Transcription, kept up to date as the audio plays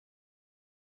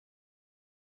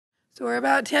So we're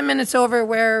about 10 minutes over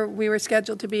where we were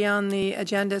scheduled to be on the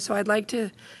agenda, so I'd like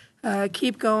to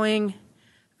keep going.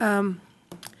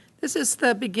 This is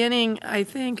the beginning, I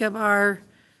think, of our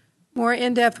more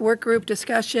in-depth work group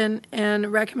discussion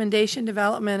and recommendation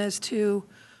development as to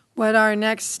what our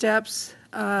next steps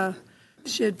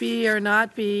should be or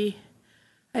not be.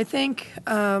 I think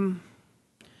some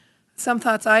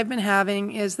thoughts I've been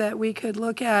having is that we could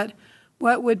look at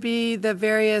what would be the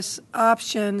various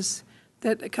options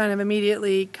that kind of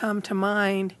immediately come to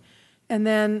mind, and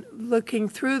then looking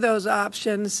through those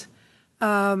options,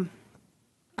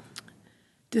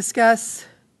 discuss,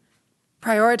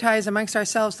 prioritize amongst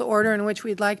ourselves the order in which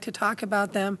we'd like to talk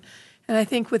about them. And I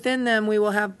think within them we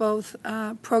will have both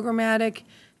programmatic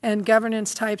and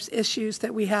governance types issues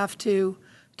that we have to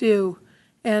do.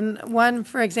 And one,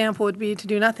 for example, would be to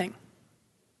do nothing.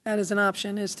 That is an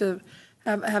option, is to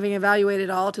having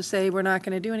evaluated all, to say we're not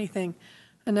going to do anything.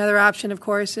 Another option, of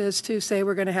course, is to say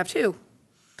we're going to have two,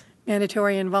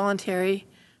 mandatory and voluntary.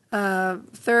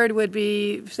 Third would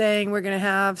be saying we're going to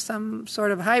have some sort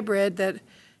of hybrid, that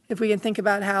if we can think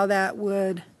about how that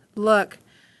would look.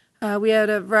 We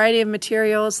had a variety of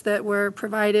materials that were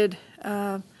provided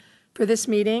for this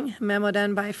meeting, a memo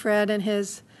done by Fred and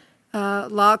his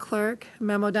law clerk, a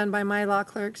memo done by my law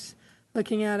clerks,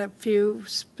 looking at a few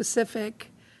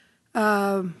specific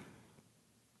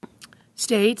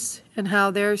states and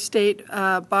how their state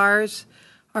bars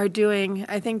are doing.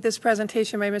 I think this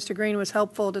presentation by Mr. Green was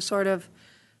helpful to sort of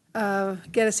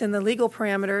get us in the legal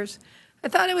parameters. I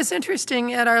thought it was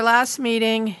interesting at our last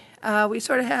meeting, we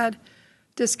sort of had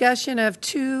discussion of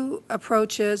two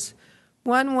approaches.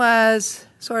 One was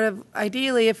sort of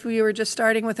ideally, if we were just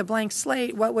starting with a blank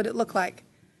slate, what would it look like?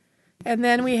 And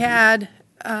then we had,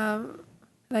 and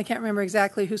I can't remember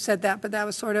exactly who said that, but that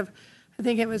was sort of, I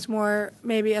think it was more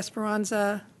maybe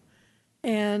Esperanza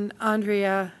and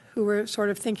Andrea who were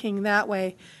sort of thinking that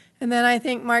way. And then I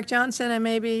think Mark Johnson and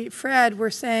maybe Fred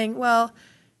were saying, well,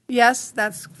 yes,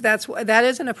 that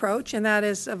is an approach, and that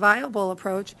is a viable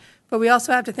approach, but we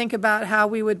also have to think about how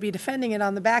we would be defending it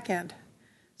on the back end,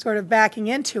 sort of backing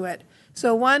into it.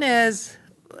 So one is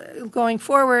going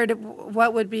forward,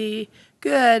 what would be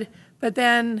good, but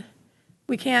then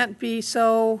we can't be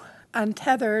so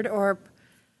untethered or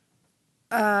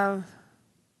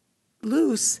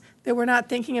loose that we're not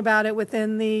thinking about it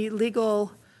within the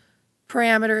legal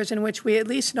parameters in which we at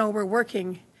least know we're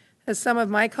working. As some of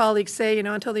my colleagues say,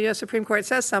 until the U.S. Supreme Court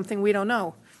says something, we don't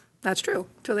know. That's true.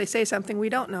 Until they say something, we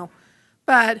don't know.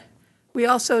 But we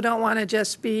also don't want to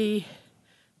just be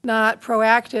not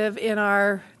proactive in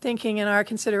our thinking and our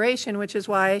consideration, which is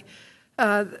why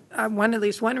at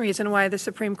least one reason why the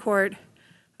Supreme Court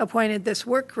appointed this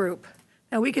work group.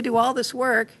 Now, we could do all this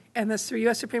work, and the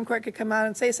U.S. Supreme Court could come out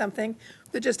and say something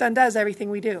that just undoes everything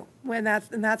we do, and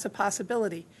that's a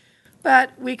possibility.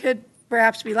 But we could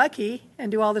perhaps be lucky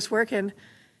and do all this work and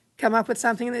come up with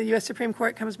something that the U.S. Supreme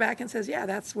Court comes back and says, yeah,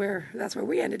 that's where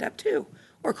we ended up too,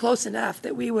 or close enough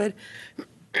that we would,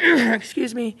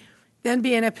 excuse me, then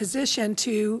be in a position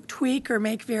to tweak or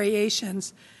make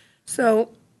variations. So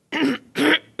I'm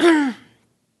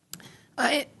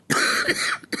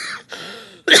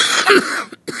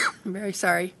very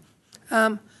sorry.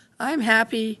 I'm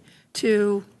happy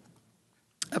to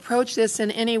approach this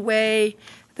in any way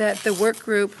that the work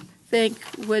group think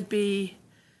would be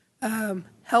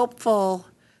helpful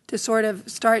to sort of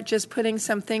start just putting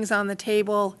some things on the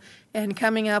table and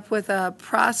coming up with a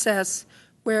process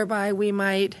whereby we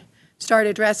might start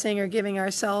addressing or giving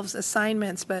ourselves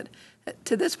assignments. But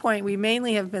to this point, we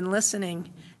mainly have been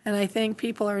listening, and I think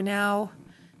people are now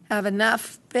have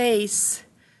enough base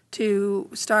to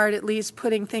start at least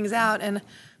putting things out. And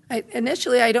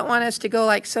initially, I don't want us to go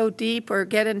like so deep or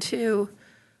get into,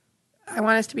 I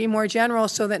want us to be more general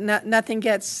so that nothing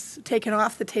gets taken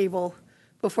off the table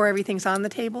before everything's on the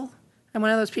table. I'm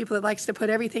one of those people that likes to put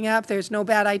everything up. There's no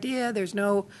bad idea. There's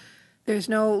no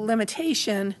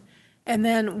limitation. And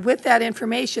then with that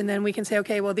information, then we can say,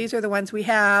 okay, well, these are the ones we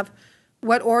have.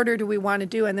 What order do we want to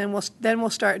do? And then we'll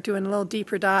start doing a little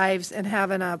deeper dives and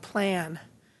having a plan.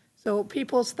 So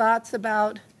people's thoughts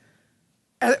about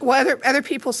other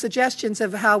people's suggestions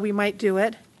of how we might do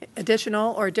it,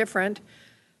 additional or different,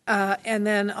 and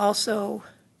then also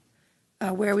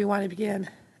where we want to begin.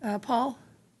 Paul?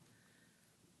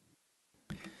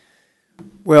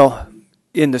 Well,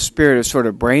 in the spirit of sort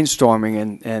of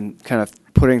brainstorming and kind of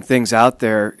putting things out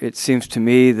there, it seems to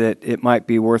me that it might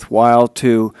be worthwhile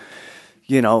to,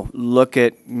 look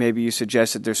at, maybe you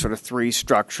suggested there's sort of three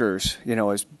structures,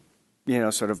 as,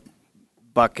 sort of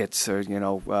buckets or,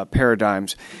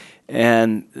 paradigms,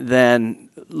 and then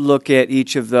look at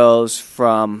each of those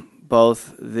from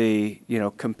both the,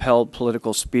 compelled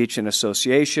political speech and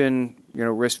association,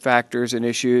 risk factors and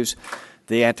issues,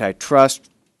 the antitrust,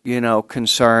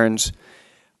 concerns,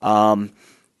 and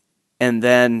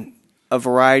then a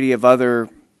variety of other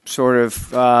sort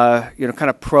of, kind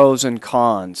of pros and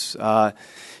cons.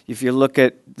 If you look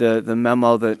at the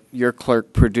memo that your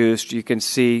clerk produced, you can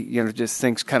see, just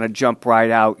things kind of jump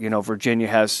right out. Virginia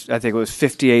has, I think it was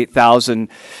 58,000,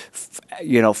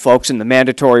 folks in the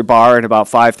mandatory bar and about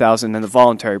 5,000 in the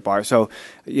voluntary bar. So,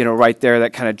 right there,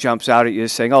 that kind of jumps out at you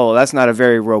saying, oh, well, that's not a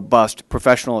very robust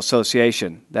professional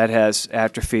association. That has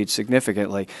atrophied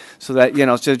significantly. So that,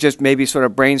 so just maybe sort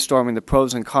of brainstorming the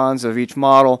pros and cons of each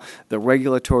model, the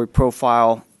regulatory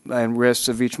profile and risks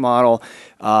of each model.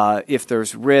 If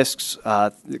there's risks,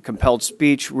 compelled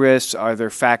speech risks, are there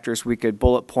factors we could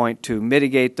bullet point to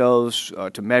mitigate those,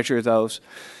 to measure those?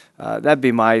 That'd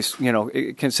be my,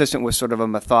 consistent with sort of a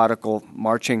methodical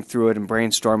marching through it and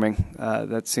brainstorming.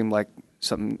 That seemed like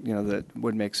something, that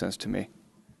would make sense to me.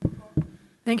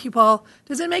 Thank you, Paul.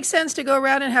 Does it make sense to go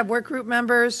around and have work group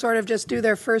members sort of just do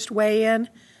their first weigh-in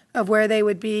of where they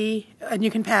would be, and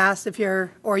you can pass if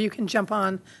you're, or you can jump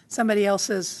on somebody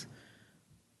else's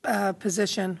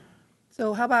position.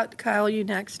 So how about Kyle, you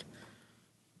next?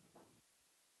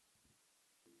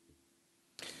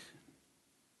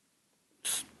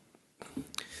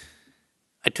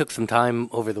 I took some time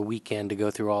over the weekend to go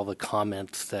through all the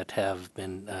comments that have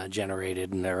been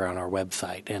generated, and they're on our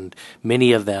website, and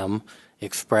many of them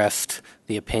expressed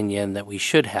the opinion that we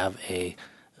should have a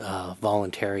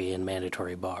voluntary and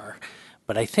mandatory bar.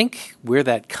 But I think where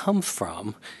that comes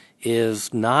from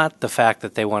is not the fact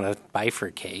that they want to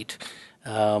bifurcate.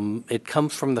 It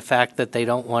comes from the fact that they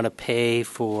don't want to pay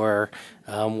for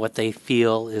what they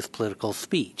feel is political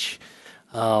speech.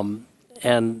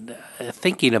 And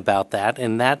thinking about that,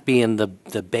 and that being the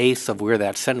base of where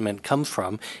that sentiment comes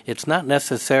from, it's not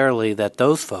necessarily that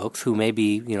those folks who may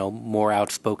be, more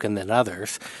outspoken than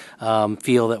others,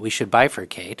 feel that we should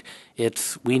bifurcate.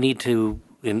 It's we need to,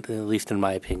 at least in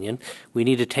my opinion, we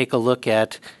need to take a look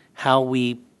at how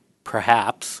we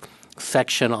perhaps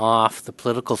section off the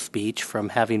political speech from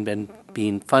having been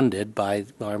being funded by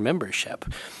our membership.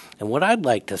 And what I'd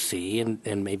like to see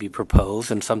and maybe propose,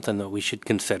 and something that we should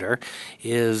consider,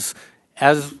 is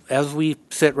as we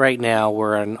sit right now,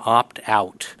 we're an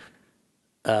opt-out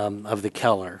of the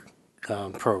Keller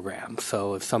program.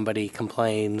 So if somebody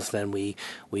complains, then we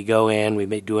go in, we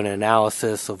may do an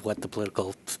analysis of what the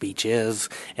political speech is,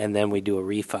 and then we do a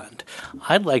refund.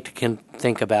 I'd like to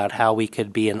think about how we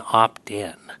could be an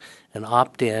opt-in,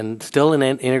 still an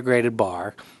integrated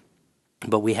bar,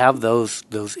 but we have those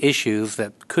issues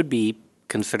that could be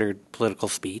considered political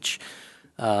speech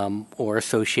or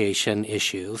association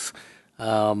issues,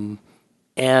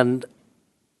 and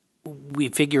we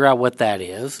figure out what that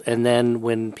is, and then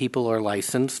when people are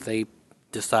licensed, they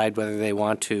decide whether they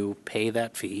want to pay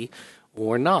that fee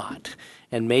or not.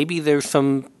 And maybe there's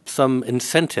some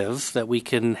incentives that we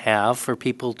can have for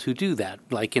people to do that.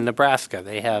 Like in Nebraska,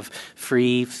 they have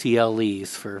free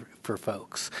CLEs for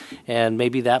folks. And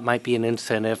maybe that might be an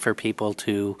incentive for people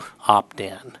to opt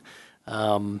in.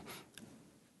 I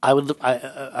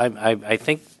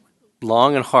think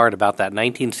long and hard about that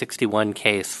 1961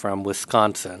 case from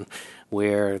Wisconsin,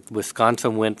 where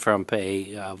Wisconsin went from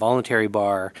a voluntary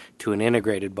bar to an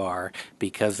integrated bar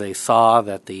because they saw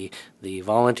that the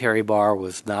voluntary bar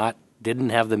didn't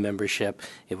have the membership.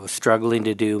 It was struggling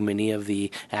to do many of the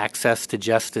access to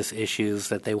justice issues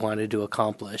that they wanted to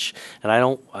accomplish. And I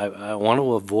want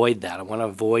to avoid that. I want to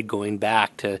avoid going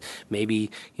back to maybe,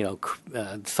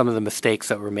 some of the mistakes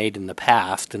that were made in the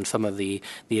past and some of the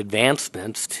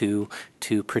advancements to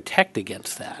protect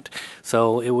against that.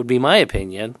 So it would be my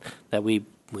opinion that we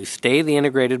stay the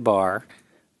integrated bar,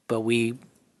 but we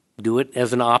do it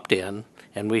as an opt-in,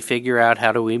 and we figure out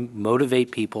how do we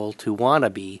motivate people to want to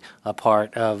be a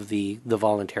part of the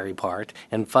voluntary part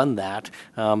and fund that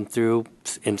through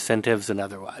incentives and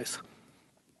otherwise.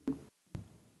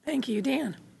 Thank you.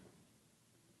 Dan?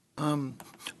 I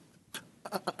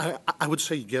would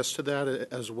say yes to that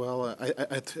as well.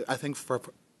 I think for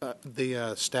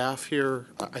the staff here,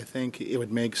 I think it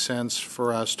would make sense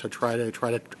for us to try to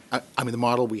the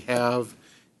model we have,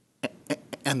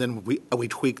 and then we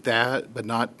tweak that, but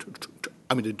not to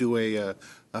do a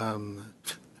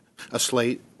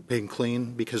slate being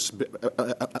clean, because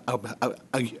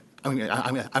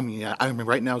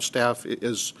right now staff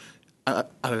is they're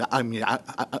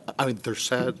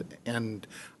set, and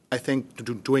I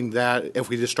think doing that, if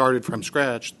we just started from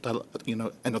scratch, that'll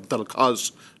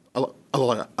cause a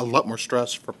lot more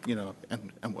stress for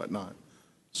and whatnot.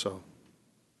 So,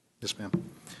 yes, ma'am.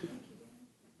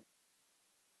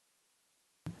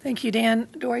 Thank you, Dan.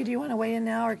 Dory, do you want to weigh in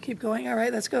now or keep going? All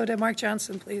right, let's go to Mark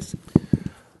Johnson, please.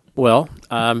 Well,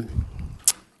 I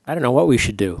don't know what we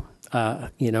should do. I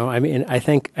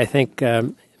think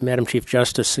Madam Chief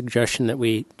Justice's suggestion that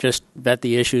we just vet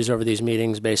the issues over these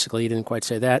meetings, basically, you didn't quite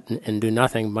say that, and do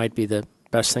nothing might be the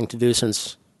best thing to do,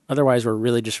 since otherwise we're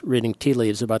really just reading tea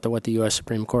leaves about what the U.S.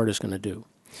 Supreme Court is going to do.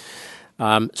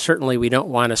 Certainly, we don't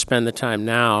want to spend the time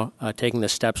now taking the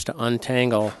steps to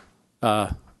untangle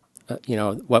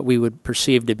what we would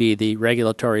perceive to be the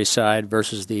regulatory side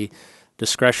versus the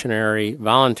discretionary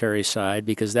voluntary side,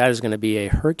 because that is going to be a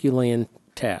Herculean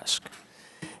task.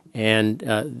 And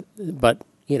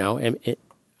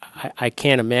I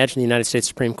can't imagine the United States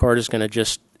Supreme Court is going to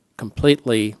just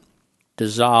completely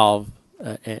dissolve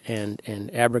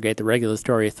and abrogate the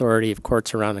regulatory authority of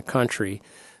courts around the country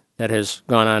that has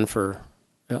gone on for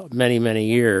many, many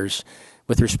years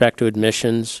with respect to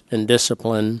admissions and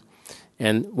discipline,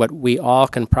 and what we all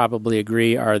can probably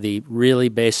agree are the really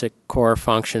basic core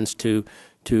functions to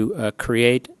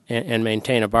create and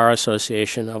maintain a bar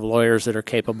association of lawyers that are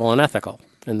capable and ethical.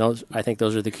 And I think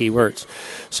those are the key words.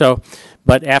 So,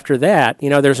 but after that,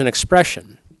 there's an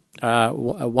expression.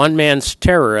 One man's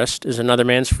terrorist is another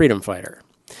man's freedom fighter.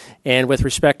 And with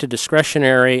respect to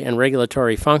discretionary and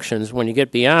regulatory functions, when you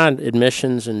get beyond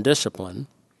admissions and discipline,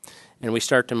 and we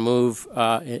start to move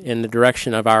in the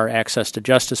direction of our access to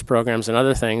justice programs and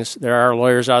other things, there are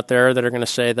lawyers out there that are going to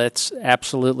say that's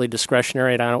absolutely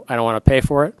discretionary and I don't want to pay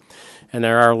for it. And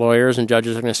there are lawyers and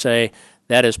judges that are going to say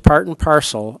that is part and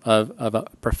parcel of a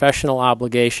professional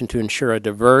obligation to ensure a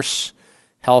diverse,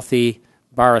 healthy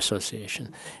bar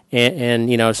association.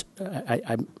 And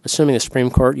I'm assuming the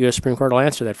Supreme Court, U.S. Supreme Court, will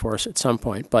answer that for us at some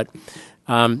point. But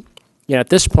at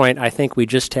this point, I think we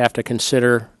just have to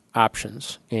consider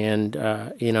options. And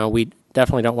we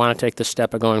definitely don't want to take the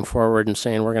step of going forward and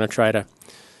saying we're going to try to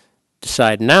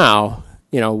decide now,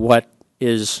 what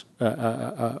is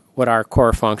what our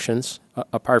core functions,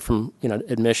 apart from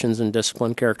admissions and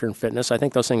discipline, character and fitness. I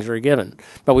think those things are a given.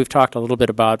 But we've talked a little bit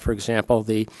about, for example,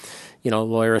 the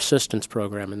lawyer assistance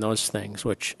program and those things,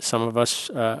 which some of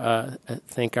us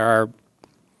think are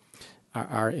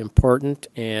important,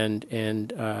 and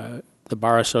the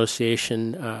Bar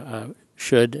Association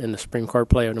should, and the Supreme Court,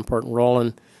 play an important role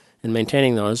in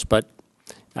maintaining those. But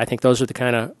I think those are the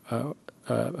kind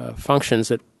of functions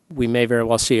that we may very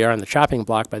well see are on the chopping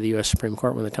block by the U.S. Supreme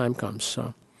Court when the time comes.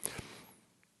 So,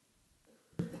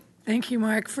 thank you,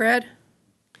 Mark. Fred?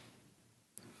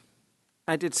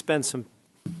 I did spend some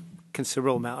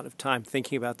considerable amount of time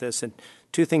thinking about this, and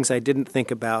two things I didn't think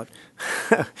about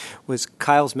was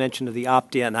Kyle's mention of the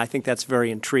opt-in. I think that's very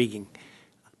intriguing.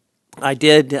 I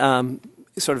did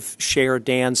sort of share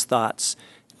Dan's thoughts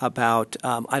about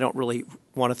I don't really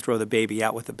want to throw the baby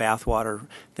out with the bathwater.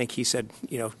 I think he said,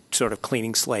 sort of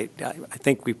cleaning slate. I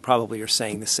think we probably are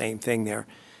saying the same thing there.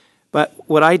 But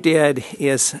what I did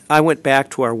is I went back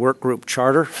to our work group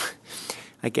charter.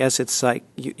 I guess it's like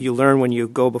you learn when you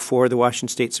go before the Washington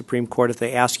State Supreme Court, if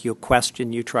they ask you a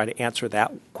question, you try to answer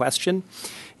that question.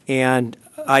 And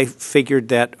I figured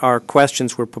that our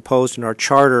questions were proposed in our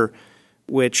charter,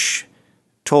 which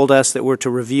told us that we're to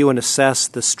review and assess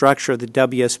the structure of the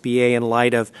WSBA in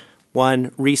light of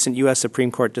 1, recent U.S.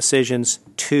 Supreme Court decisions,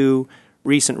 2,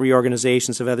 recent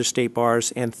reorganizations of other state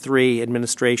bars, and 3,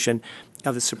 administration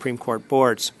of the Supreme Court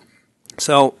boards.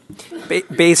 So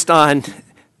based on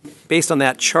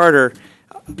that charter,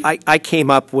 I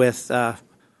came up with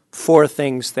 4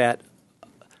 things that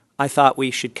I thought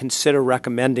we should consider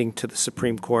recommending to the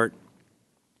Supreme Court.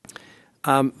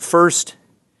 First,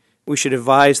 we should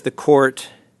advise the court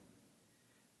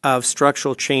of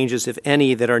structural changes, if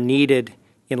any, that are needed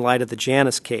in light of the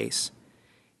Janus case.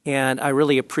 And I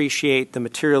really appreciate the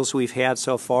materials we've had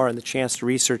so far and the chance to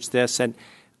research this. And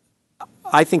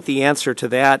I think the answer to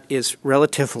that is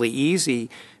relatively easy.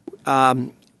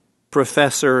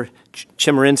 Professor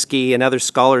Chemerinsky and other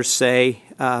scholars say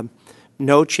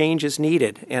no change is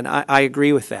needed, and I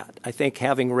agree with that. I think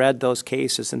having read those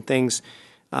cases and things,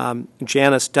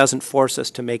 Janus doesn't force us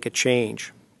to make a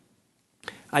change.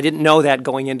 I didn't know that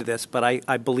going into this, but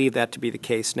I believe that to be the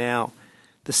case now.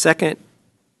 The second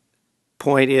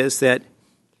point is that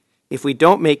if we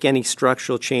don't make any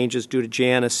structural changes due to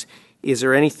Janus, is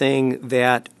there anything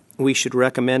that we should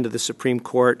recommend to the Supreme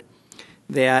Court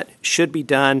that should be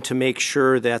done to make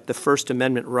sure that the First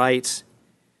Amendment rights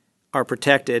are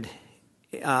protected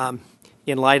in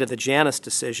light of the Janus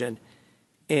decision?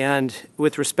 And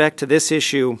with respect to this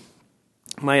issue,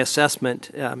 my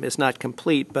assessment is not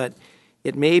complete, but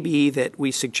it may be that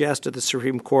we suggest to the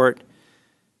Supreme Court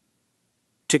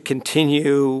to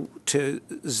continue to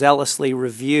zealously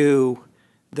review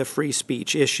the free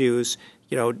speech issues.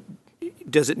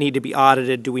 Does it need to be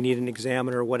audited? Do we need an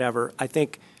examiner? Whatever. I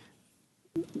think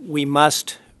we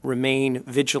must remain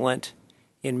vigilant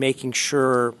in making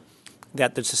sure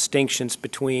that the distinctions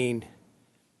between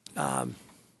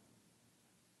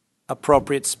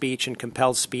appropriate speech and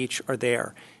compelled speech are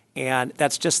there. And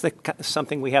that's just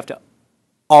something we have to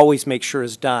always make sure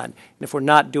is done. And if we're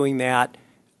not doing that,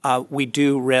 we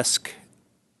do risk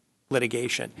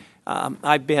litigation.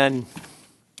 I've been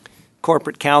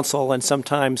corporate counsel, and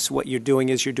sometimes what you're doing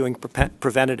is you're doing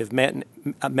preventative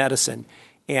medicine.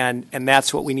 And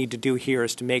that's what we need to do here,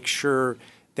 is to make sure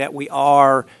that we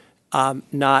are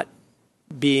not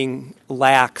being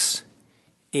lax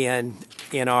in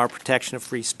our protection of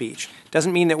free speech.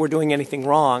 Doesn't mean that we're doing anything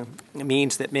wrong. It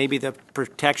means that maybe the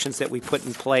protections that we put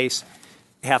in place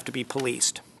have to be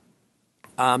policed.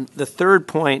 The third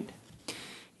point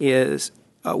is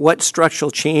what structural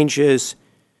changes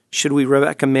should we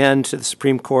recommend to the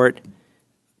Supreme Court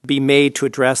be made to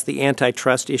address the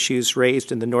antitrust issues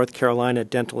raised in the North Carolina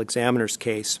dental examiner's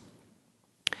case?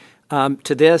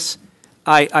 To this,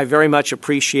 I very much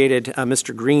appreciated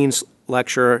Mr. Green's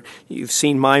lecture. You've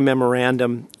seen my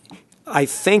memorandum. I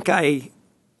think I,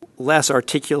 less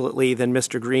articulately than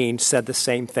Mr. Green, said the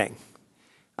same thing.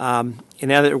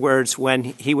 In other words, when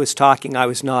he was talking, I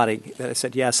was nodding. I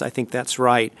said, yes, I think that's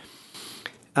right.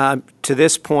 To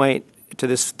this point, to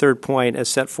this third point, as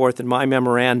set forth in my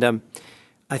memorandum,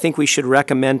 I think we should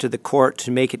recommend to the court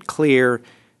to make it clear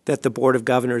that the Board of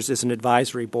Governors is an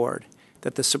advisory board,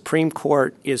 that the Supreme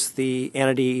Court is the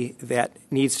entity that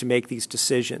needs to make these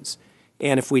decisions.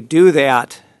 And if we do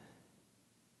that,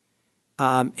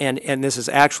 and this is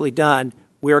actually done,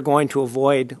 we're going to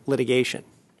avoid litigation.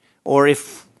 Or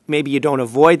if maybe you don't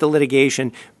avoid the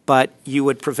litigation, but you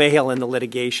would prevail in the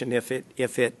litigation if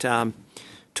it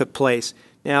took place.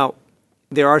 Now,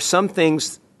 there are some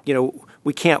things,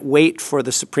 we can't wait for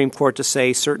the Supreme Court to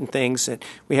say certain things, and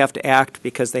we have to act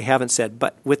because they haven't said.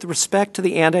 But with respect to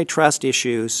the antitrust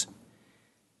issues,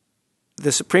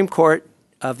 the Supreme Court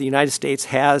of the United States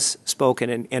has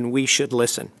spoken, and we should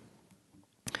listen.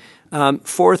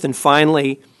 Fourth and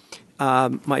finally,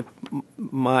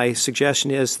 my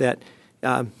suggestion is that,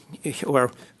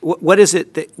 or what is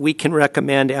it that we can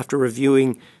recommend after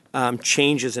reviewing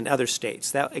changes in other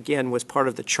states? That, again, was part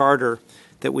of the charter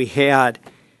that we had.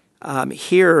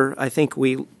 Here, I think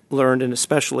we learned, and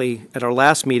especially at our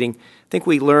last meeting, I think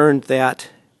we learned that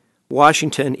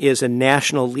Washington is a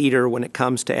national leader when it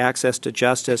comes to access to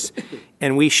justice,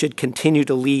 and we should continue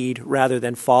to lead rather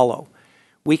than follow.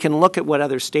 We can look at what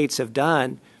other states have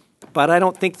done, but I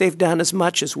don't think they've done as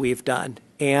much as we've done.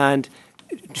 And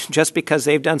just because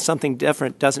they've done something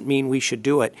different doesn't mean we should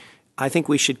do it. I think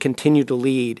we should continue to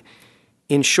lead.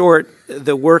 In short,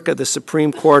 the work of the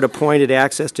Supreme Court appointed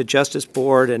Access to Justice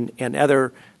Board and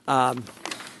other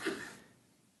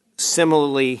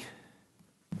similarly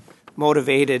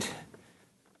motivated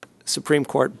Supreme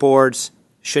Court boards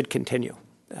should continue.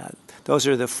 Those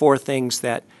are the four things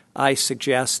that I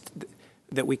suggest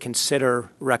that we consider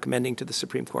recommending to the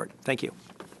Supreme Court. Thank you.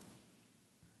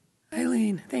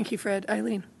 Eileen. Thank you, Fred.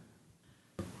 Eileen.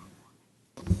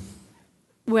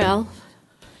 Well,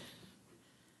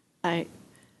 I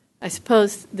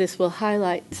suppose this will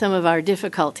highlight some of our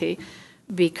difficulty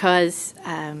because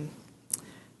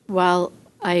while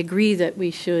I agree that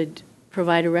we should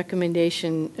provide a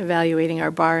recommendation evaluating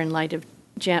our bar in light of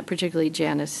particularly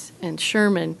Janus and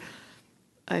Sherman,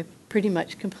 I pretty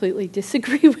much completely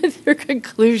disagree with your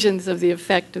conclusions of the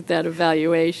effect of that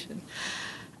evaluation.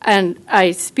 And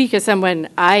I speak as someone,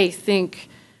 I think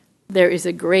there is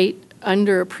a great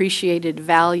underappreciated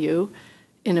value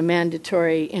in a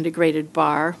mandatory integrated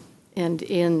bar, and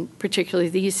in particularly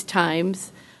these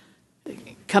times,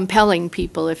 compelling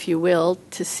people, if you will,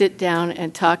 to sit down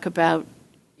and talk about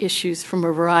issues from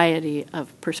a variety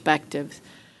of perspectives,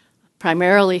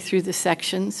 primarily through the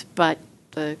sections, but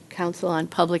the Council on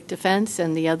Public Defense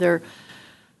and the other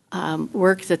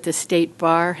work that the State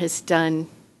Bar has done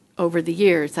over the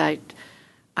years.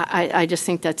 I just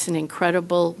think that's an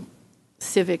incredible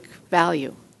civic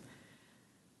value.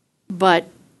 But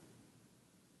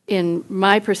in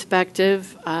my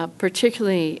perspective,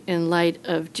 particularly in light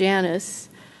of Janus,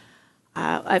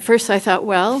 at first I thought,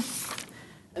 well,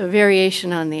 a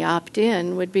variation on the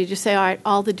opt-in would be to say, all right,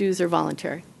 all the dues are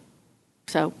voluntary.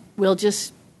 So we'll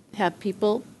just have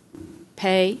people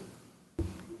pay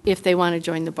if they want to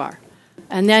join the bar.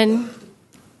 And then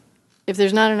if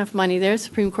there's not enough money there, the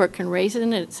Supreme Court can raise it,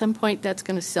 and at some point that's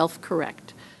going to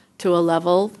self-correct to a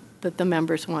level that the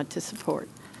members want to support.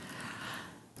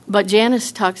 But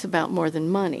Janus talks about more than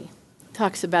money. It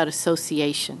talks about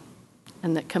association.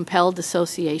 and that compelled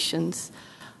associations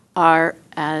are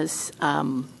as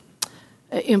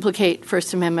implicate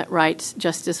First Amendment rights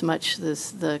just as much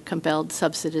as the compelled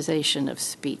subsidization of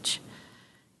speech.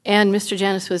 And Mr.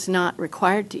 Janus was not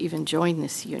required to even join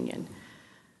this union.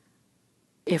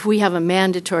 If we have a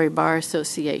mandatory bar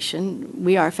association,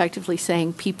 we are effectively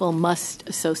saying people must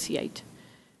associate.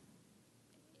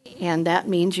 And that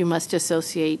means you must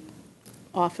associate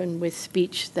often with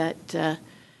speech that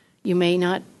you may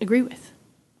not agree with.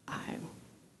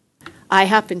 I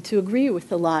happen to agree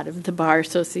with a lot of the Bar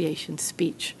Association's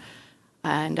speech.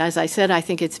 And as I said, I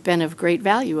think it's been of great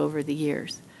value over the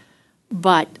years.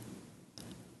 But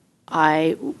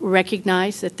I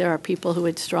recognize that there are people who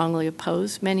would strongly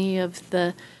oppose much of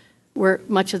the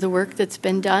work that's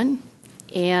been done.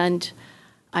 And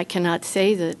I cannot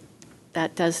say that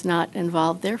that does not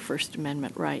involve their First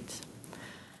Amendment rights.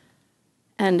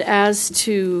 And as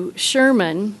to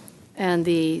Sherman and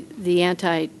the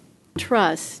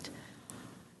antitrust,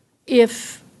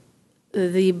 if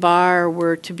the bar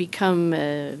were to become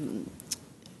a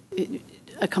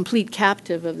complete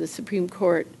captive of the Supreme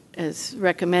Court as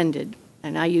recommended,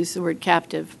 and I use the word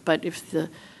captive, but if the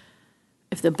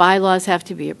bylaws have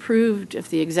to be approved, if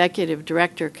the executive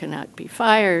director cannot be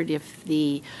fired, if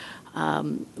the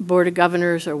board of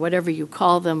governors or whatever you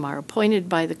call them are appointed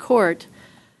by the court,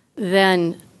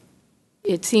 then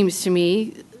it seems to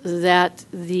me that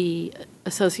the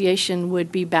association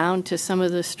would be bound to some of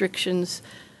the restrictions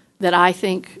that I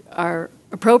think are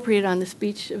appropriate on the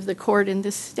speech of the court in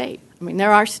this state. I mean,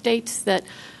 there are states that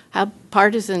have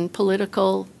partisan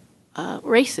political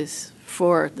races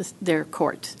for their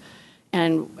courts,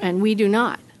 and we do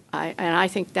not. And I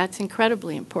think that's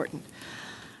incredibly important.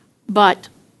 But,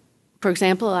 for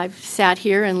example, I've sat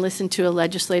here and listened to a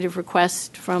legislative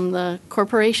request from the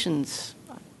corporations,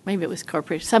 maybe it was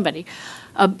corporation, somebody,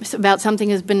 about something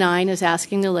as benign as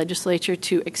asking the legislature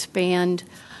to expand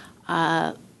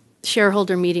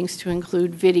shareholder meetings to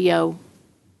include video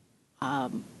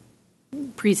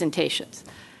presentations.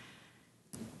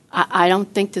 I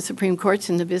don't think the Supreme Court's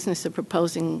in the business of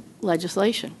proposing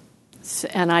legislation.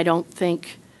 And I don't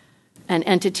think an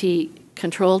entity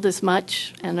controlled as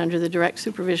much and under the direct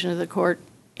supervision of the court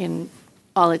in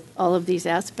all of these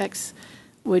aspects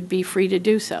would be free to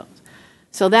do so.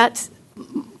 So that's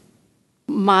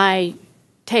my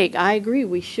take. I agree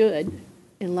we should,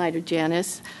 in light of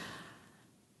Janus,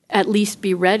 at least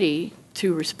be ready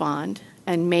to respond,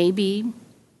 and maybe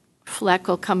Fleck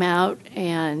will come out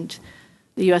and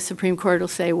the U.S. Supreme Court will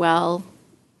say, well,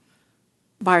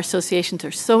 bar associations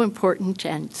are so important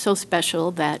and so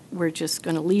special that we're just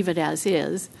going to leave it as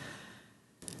is.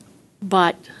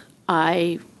 But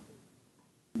I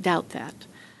doubt that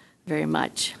very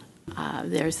much.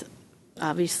 There's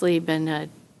obviously been a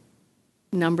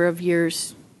number of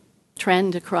years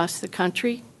trend across the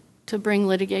country to bring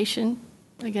litigation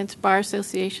against bar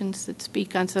associations that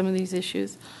speak on some of these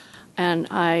issues, and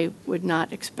I would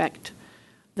not expect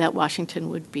that Washington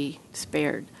would be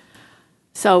spared.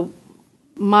 So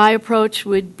my approach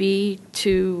would be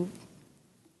to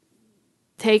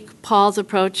take Paul's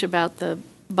approach about the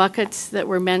buckets that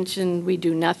were mentioned. We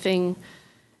do nothing.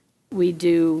 We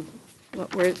do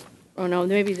what we're, oh no,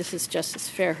 maybe this is Justice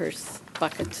Fairhurst's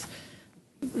buckets.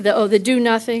 The do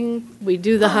nothing, we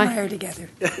do the high. Higher together.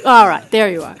 All right,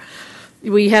 there you are.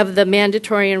 We have the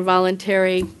mandatory and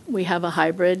voluntary, we have a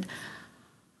hybrid,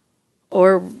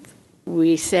 or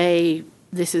we say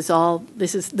this is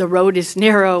the road is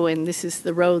narrow and this is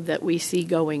the road that we see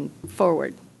going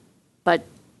forward. But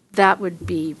that would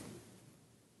be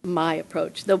my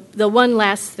approach. The one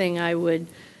last thing I would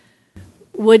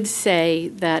say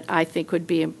that I think would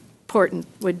be important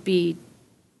would be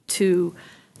to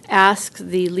ask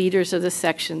the leaders of the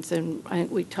sections, and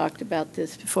we talked about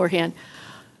this beforehand,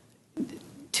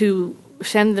 to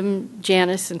send them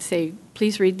Janus and say,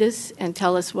 please read this and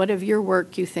tell us what of your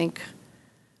work you think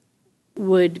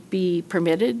would be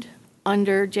permitted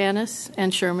under Janus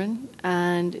and Sherman,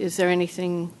 and is there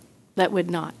anything that would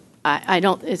not?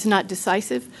 It's not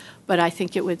decisive, but I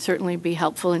think it would certainly be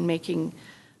helpful in making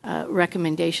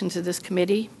recommendations of this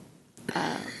committee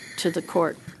to the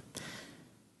court.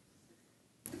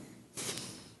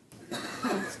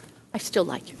 I still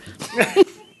like you.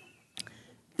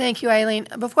 Thank you, Eileen.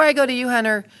 Before I go to you,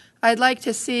 Hunter, I'd like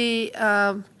to see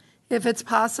if it's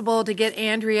possible to get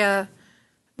Andrea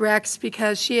Rex,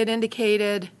 because she had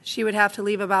indicated she would have to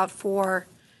leave about 4,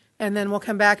 and then we'll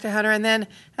come back to Hunter. And then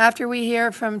after we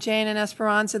hear from Jane and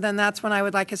Esperanza, then that's when I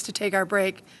would like us to take our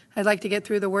break. I'd like to get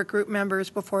through the work group members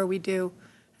before we do,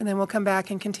 and then we'll come back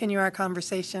and continue our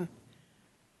conversation.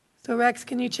 So, Rex,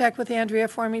 can you check with Andrea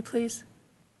for me, please?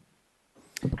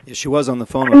 Yeah, she was on the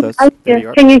phone with us. There you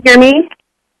are. Can you hear me?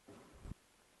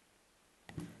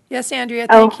 Yes, Andrea,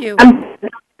 thank you.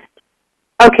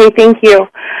 Okay, thank you.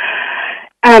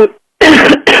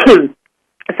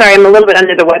 Sorry, I'm a little bit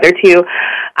under the weather too.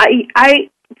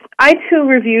 I too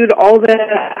reviewed all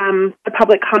the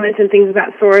public comments and things of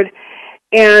that sort,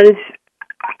 and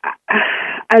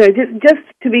I don't know, just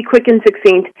to be quick and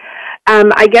succinct,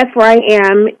 I guess where I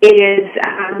am is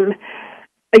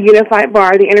a unified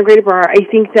bar, the integrated bar. I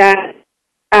think that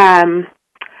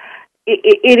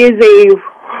it is a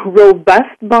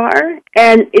robust bar,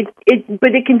 and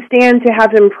but it can stand to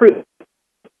have improved.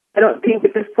 I don't think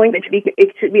at this point it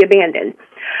should be abandoned.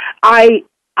 I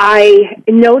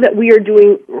know that we are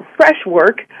doing fresh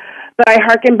work, but I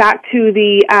hearken back to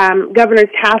the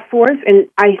governor's task force, and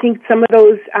I think some of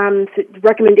those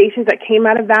recommendations that came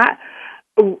out of that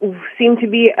seem to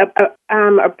be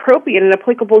appropriate and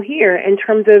applicable here in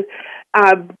terms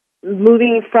of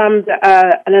moving from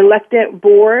an elected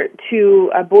board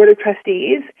to a board of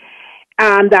trustees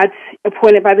that's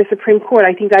appointed by the Supreme Court.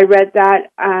 I think I read that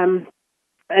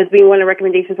as being one of the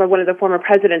recommendations by one of the former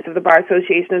presidents of the Bar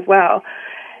Association as well.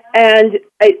 And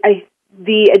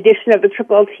the addition of the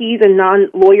triple LTs and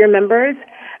non-lawyer members,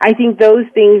 I think those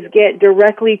things get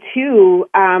directly to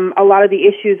a lot of the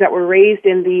issues that were raised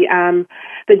in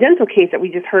the dental case that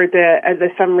we just heard the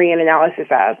summary and analysis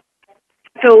of.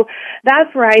 So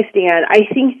that's where I stand. I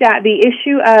think that the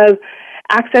issue of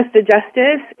access to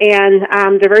justice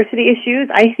and diversity issues,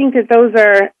 I think that those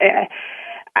are,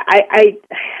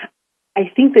 I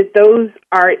think that those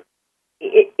are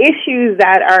issues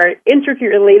that are intricately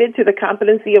related to the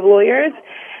competency of lawyers,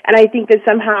 and I think that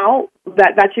somehow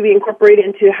that should be incorporated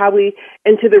into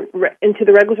into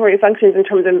the regulatory functions in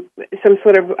terms of some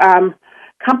sort of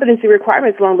competency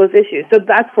requirements along those issues. So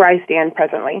that's where I stand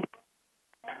presently.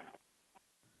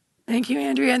 Thank you,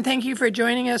 Andrea, and thank you for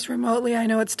joining us remotely. I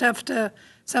know it's tough to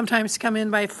sometimes come in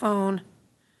by phone.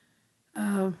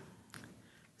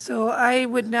 So I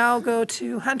would now go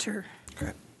to Hunter.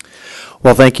 Okay.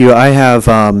 Well, thank you. I have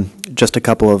just a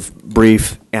couple of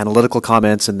brief analytical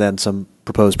comments and then some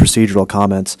proposed procedural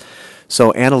comments.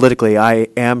 So analytically, I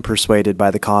am persuaded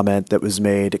by the comment that was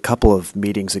made a couple of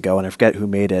meetings ago, and I forget who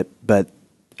made it, and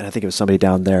I think it was somebody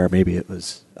down there, maybe it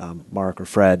was Mark or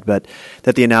Fred, but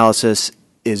that the analysis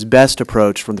is best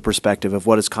approached from the perspective of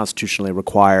what is constitutionally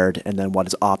required and then what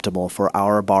is optimal for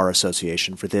our bar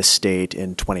association for this state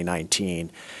in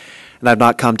 2019. And I've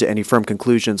not come to any firm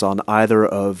conclusions on either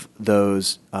of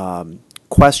those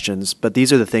questions, but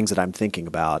these are the things that I'm thinking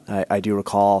about. I do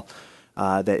recall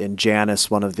that in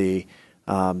Janus, one of the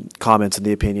comments in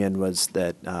the opinion was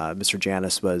that Mr.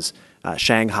 Janus was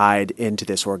shanghaied into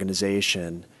this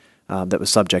organization that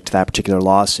was subject to that particular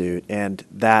lawsuit, and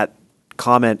that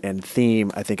comment and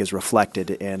theme, I think, is reflected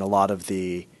in a lot of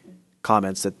the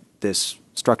comments that this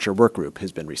structure work group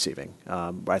has been receiving.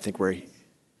 I think we're...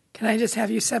 Can I just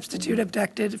have you substitute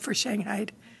abducted for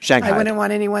shanghaied? Shanghaied. I wouldn't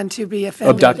want anyone to be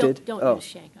offended. Abducted? Don't use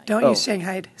Shanghai. Don't use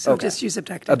shanghaied, so Okay. just use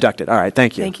abducted. Abducted. All right.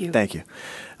 Thank you. Thank you. Thank you.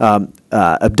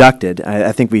 Abducted.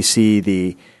 I think we see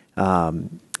the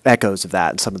echoes of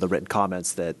that in some of the written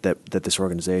comments that this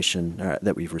organization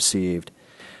that we've received.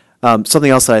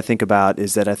 Something else that I think about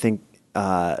is that I think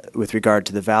with regard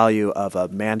to the value of a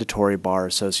mandatory bar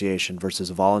association versus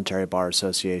a voluntary bar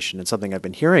association, and something I've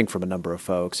been hearing from a number of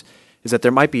folks, is that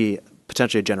there might be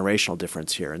potentially a generational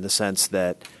difference here in the sense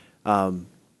that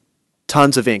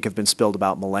tons of ink have been spilled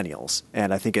about millennials,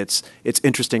 and I think it's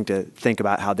interesting to think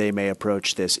about how they may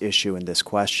approach this issue and this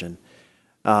question.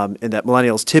 In that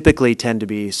millennials typically tend to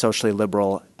be socially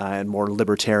liberal and more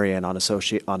libertarian on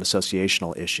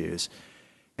associational issues.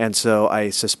 And so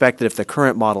I suspect that if the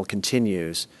current model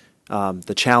continues,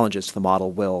 the challenges to the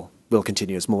model will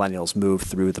continue as millennials move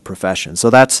through the profession. So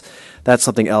that's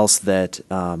something else that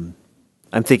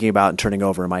I'm thinking about and turning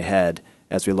over in my head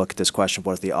as we look at this question of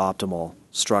what is the optimal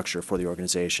structure for the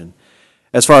organization.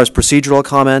 As far as procedural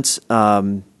comments,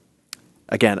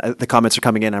 again, the comments are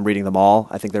coming in. I'm reading them all.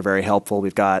 I think they're very helpful.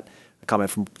 We've got a comment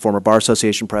from former Bar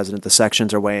Association president. The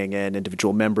sections are weighing in.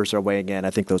 Individual members are weighing in. I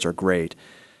think those are great.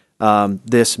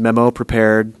 This memo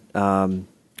prepared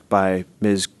by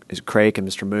Ms. Craik and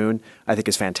Mr. Moon, I think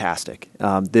is fantastic.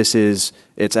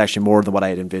 It's actually more than what I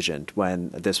had envisioned when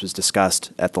this was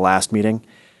discussed at the last meeting.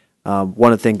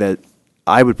 One of the things that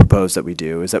I would propose that we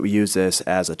do is that we use this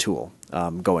as a tool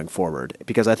going forward,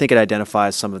 because I think it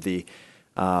identifies some of the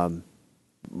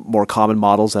more common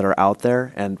models that are out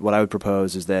there. And what I would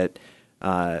propose is that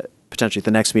potentially at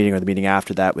the next meeting or the meeting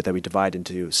after that, that we divide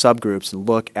into subgroups and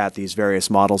look at these various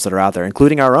models that are out there,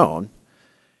 including our own,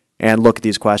 and look at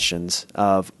these questions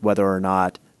of whether or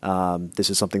not this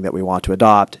is something that we want to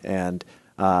adopt, and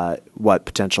what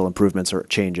potential improvements or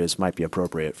changes might be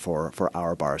appropriate for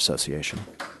our bar association.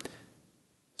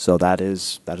 So that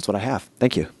is what I have.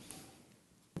 Thank you.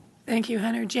 Thank you,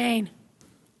 Hunter. Jane?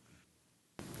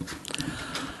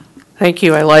 Thank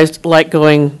you. I like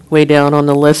going way down on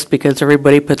the list because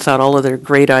everybody puts out all of their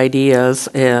great ideas,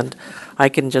 and I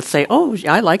can just say, oh,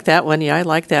 I like that one. Yeah, I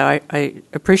like that. I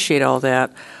appreciate all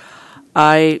that.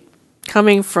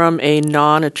 Coming from a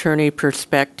non-attorney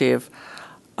perspective,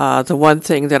 the one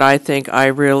thing that I think I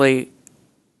really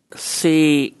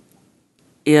see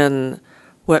in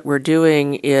what we're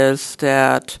doing is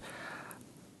that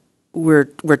we're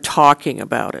talking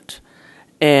about it.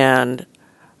 And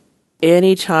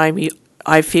anytime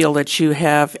I feel that you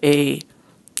have a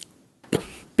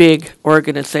big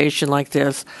organization like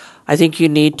this, I think you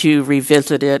need to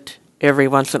revisit it every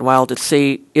once in a while to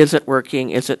see, is it working,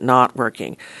 is it not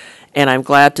working? And I'm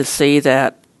glad to see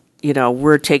that,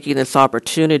 we're taking this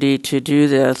opportunity to do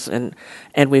this, and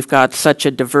we've got such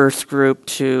a diverse group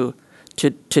to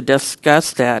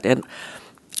discuss that. And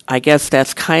I guess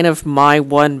that's kind of my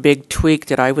one big tweak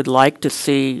that I would like to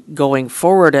see going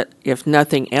forward, if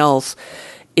nothing else,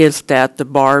 is that the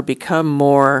bar become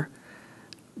more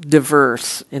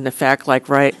diverse in the fact, like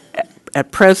right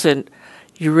at present,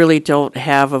 you really don't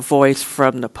have a voice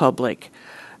from the public.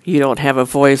 You don't have a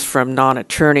voice from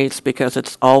non-attorneys because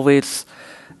it's always,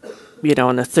 in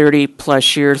the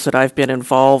 30-plus years that I've been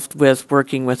involved with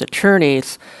working with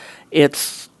attorneys,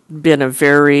 it's been a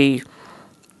very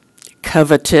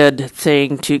coveted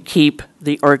thing to keep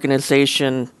the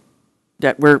organization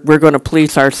that we're going to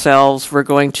police ourselves. We're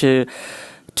going to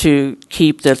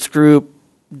keep this group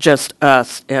just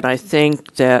us. And I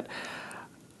think that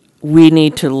we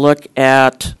need to look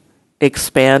at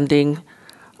expanding.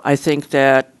 I think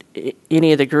that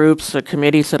any of the groups, the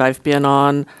committees that I've been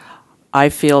on, I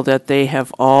feel that they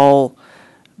have all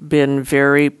been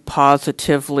very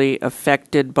positively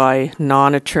affected by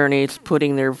non-attorneys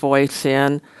putting their voice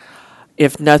in.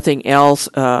 If nothing else,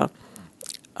 I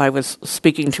was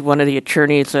speaking to one of the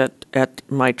attorneys at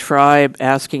my tribe,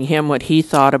 asking him what he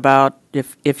thought about,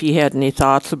 if he had any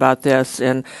thoughts about this.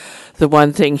 And the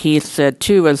one thing he said,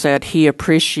 too, is that he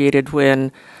appreciated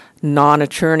when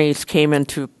non-attorneys came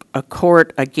into a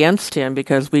court against him,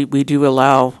 because we do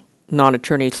allow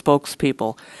non-attorney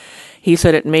spokespeople. He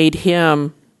said it made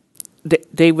him,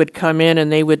 they would come in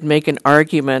and they would make an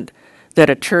argument that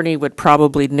attorney would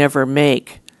probably never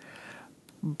make.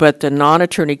 But the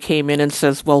non-attorney came in and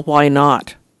says, well, why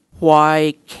not?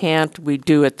 Why can't we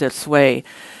do it this way?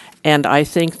 And I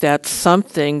think that's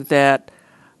something that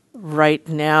right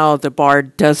now the bar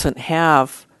doesn't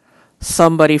have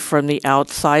somebody from the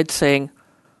outside saying,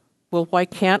 well, why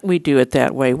can't we do it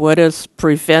that way? What is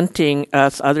preventing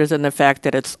us other than the fact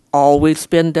that it's always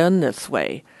been done this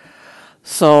way?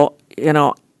 So,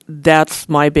 that's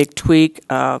my big tweak.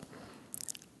 Other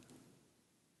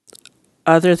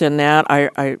than that,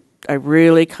 I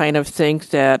really kind of think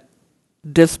that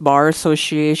this bar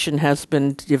association has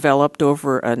been developed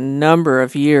over a number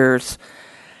of years,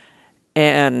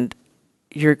 and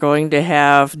you're going to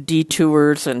have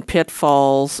detours and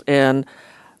pitfalls, and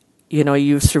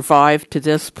you've survived to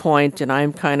this point, and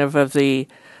I'm kind of the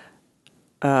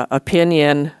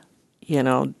opinion,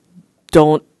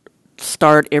 don't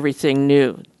start everything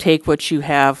new. Take what you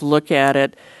have, look at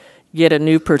it, get a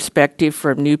new perspective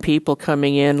from new people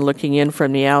coming in, looking in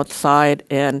from the outside,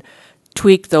 and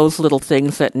tweak those little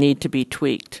things that need to be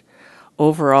tweaked.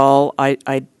 Overall,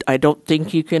 I don't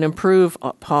think you can improve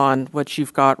upon what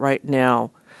you've got right now.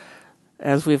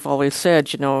 As we've always said,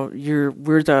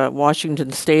 we're the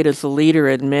Washington State is the leader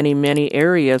in many, many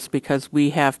areas because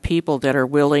we have people that are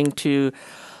willing to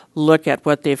look at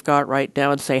what they've got right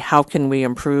now and say, how can we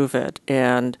improve it?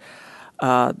 And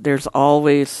there's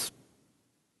always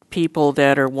people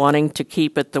that are wanting to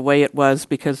keep it the way it was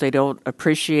because they don't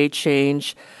appreciate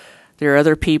change. There are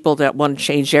other people that want to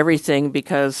change everything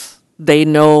because they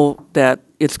know that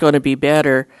it's going to be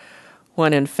better,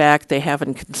 when in fact they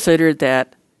haven't considered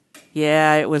that,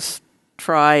 yeah, it was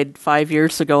tried 5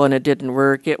 years ago and it didn't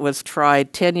work. It was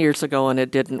tried 10 years ago and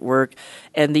it didn't work.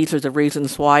 And these are the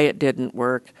reasons why it didn't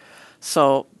work.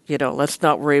 So, let's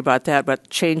not worry about that, but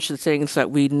change the things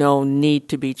that we know need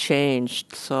to be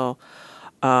changed. So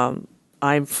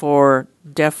I'm for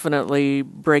definitely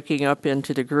breaking up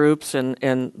into the groups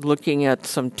and looking at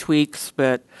some tweaks.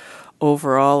 But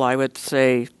overall, I would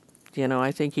say,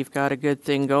 I think you've got a good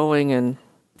thing going, and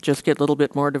just get a little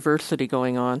bit more diversity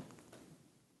going on.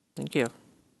 Thank you.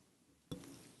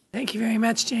 Thank you very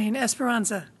much, Jane.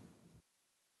 Esperanza.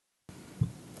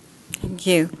 Thank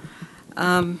you.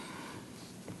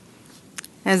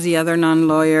 as the other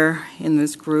non-lawyer in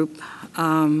this group,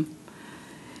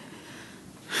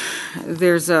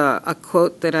 there's a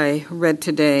quote that I read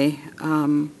today,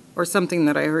 or something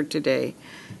that I heard today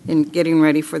in getting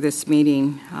ready for this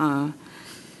meeting,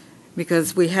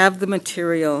 because we have the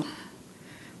material,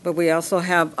 but we also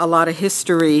have a lot of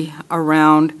history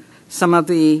around some of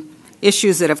the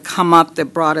issues that have come up that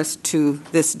brought us to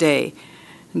this day,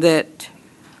 that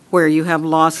where you have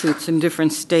lawsuits in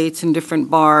different states and different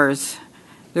bars.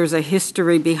 There's a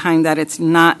history behind that. It's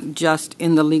not just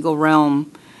in the legal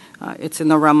realm. It's in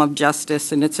the realm of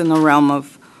justice, and it's in the realm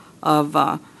of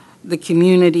the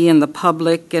community and the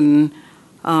public, and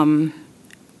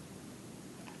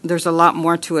there's a lot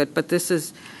more to it. But this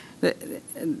is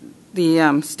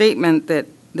the statement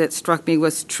that struck me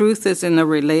was, truth is in the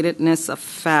relatedness of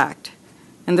fact.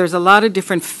 And there's a lot of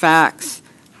different facts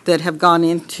that have gone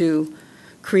into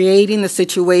creating the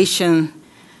situation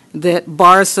that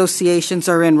bar associations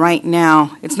are in right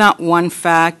now. It's not one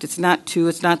fact, it's not two,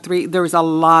 it's not three. There's a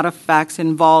lot of facts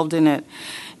involved in it.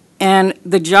 And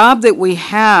the job that we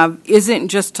have isn't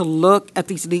just to look at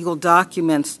these legal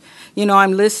documents. You know,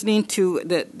 I'm listening to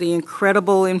the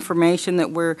incredible information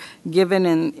that we're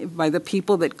given by the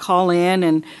people that call in,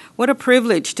 and what a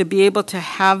privilege to be able to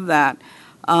have that.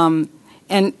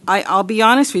 And I'll be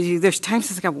honest with you, there's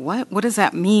times I go, what does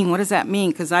that mean? What does that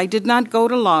mean? Because I did not go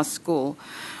to law school.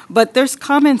 But there's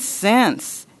common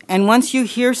sense. And once you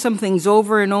hear some things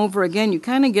over and over again, you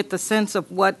kind of get the sense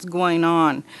of what's going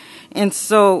on. And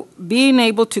so being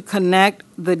able to connect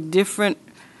the different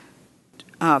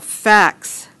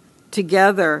facts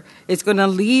together is going to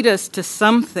lead us to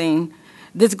something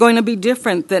that's going to be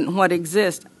different than what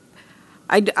exists.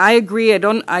 I agree. I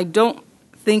don't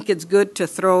think it's good to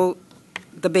throw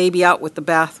the baby out with the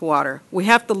bathwater. We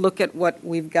have to look at what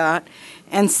we've got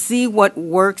and see what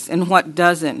works and what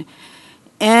doesn't.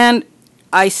 And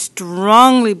I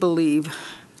strongly believe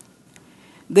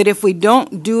that if we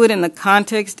don't do it in the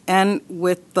context and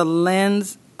with the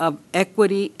lens of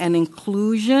equity and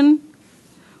inclusion,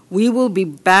 we will be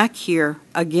back here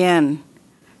again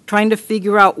trying to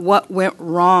figure out what went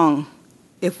wrong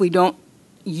if we don't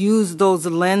use those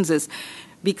lenses.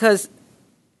 Because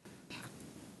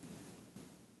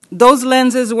those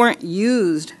lenses weren't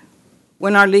used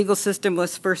when our legal system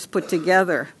was first put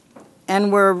together,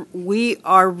 and we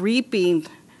are reaping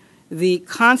the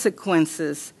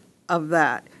consequences of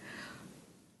that.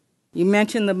 You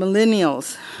mentioned the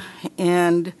millennials,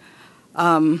 and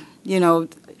you know,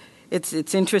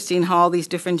 it's interesting how all these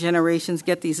different generations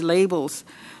get these labels.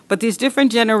 But these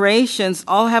different generations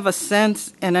all have a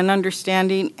sense and an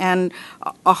understanding and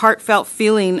a heartfelt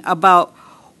feeling about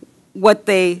what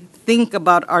they think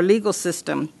about our legal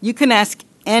system. You can ask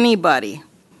anybody.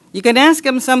 You can ask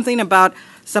them something about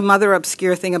some other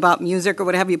obscure thing about music or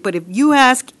what have you, but if you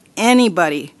ask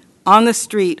anybody on the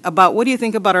street about what do you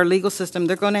think about our legal system,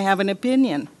 they're going to have an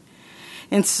opinion.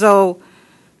 And so,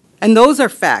 and those are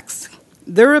facts.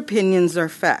 Their opinions are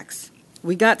facts.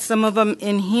 We got some of them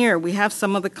in here. We have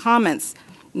some of the comments.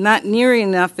 Not near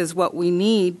enough is what we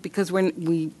need, because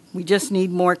we just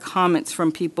need more comments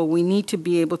from people. We need to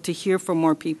be able to hear from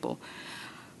more people.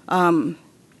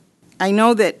 I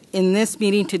know that in this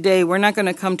meeting today, we're not going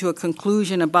to come to a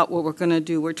conclusion about what we're going to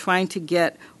do. We're trying to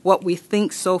get what we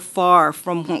think so far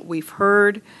from what we've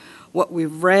heard, what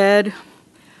we've read,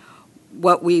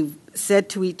 what we've said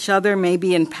to each other,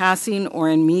 maybe in passing or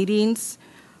in meetings.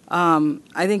 I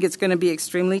think it's going to be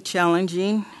extremely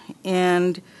challenging,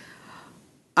 and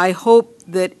I hope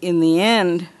that in the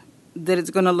end that it's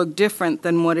going to look different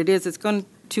than what it is. It's going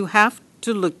to have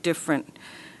to look different.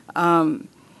 And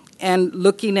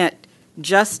looking at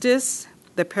justice,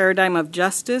 the paradigm of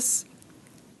justice,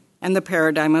 and the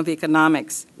paradigm of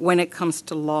economics when it comes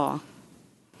to law.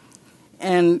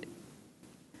 And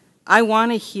I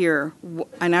want to hear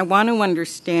and I want to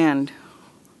understand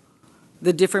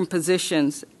the different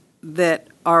positions that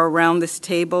are around this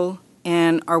table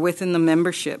and are within the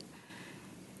membership.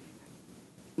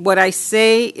 What I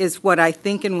say is what I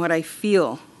think and what I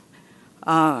feel.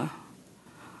 But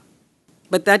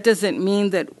that doesn't mean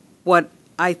that what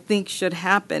I think should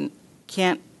happen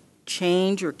can't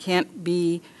change or can't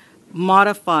be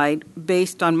modified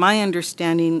based on my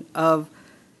understanding of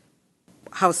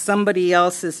how somebody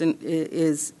else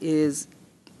is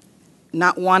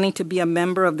not wanting to be a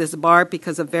member of this bar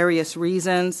because of various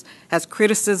reasons, has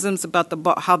criticisms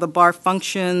about how the bar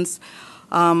functions,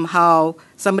 how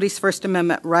somebody's First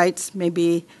Amendment rights,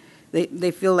 maybe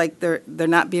they feel like they're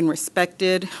not being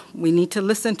respected. We need to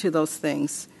listen to those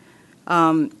things.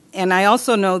 And I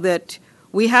also know that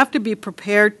we have to be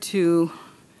prepared to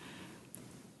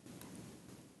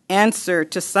answer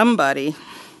to somebody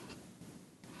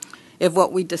if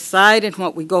what we decide and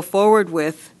what we go forward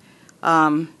with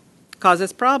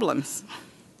causes problems.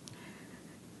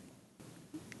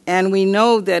 And we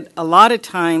know that a lot of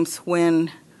times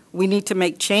when we need to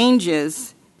make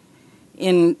changes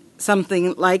in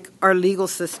something like our legal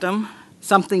system,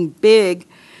 something big,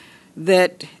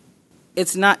 that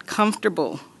it's not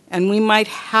comfortable. And we might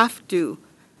have to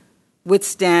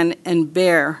withstand and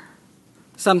bear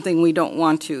something we don't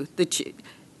want to. The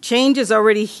change is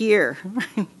already here.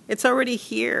 It's already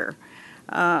here.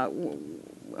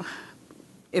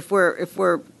 If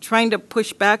we're trying to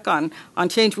push back on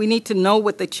change, we need to know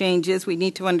what the change is. We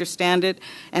need to understand it,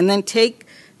 and then take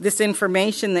this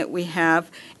information that we have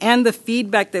and the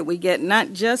feedback that we get,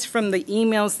 not just from the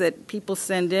emails that people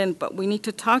send in, but we need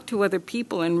to talk to other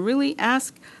people and really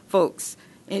ask folks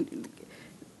in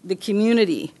the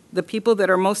community, the people that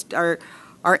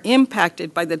are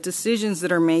impacted by the decisions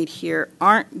that are made here,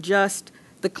 aren't just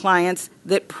the clients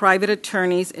that private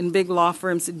attorneys and big law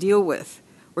firms deal with.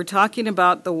 We're talking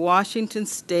about the Washington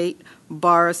State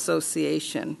Bar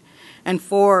Association. And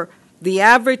for the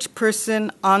average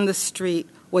person on the street,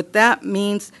 what that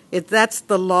means is that's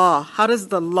the law. How does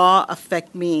the law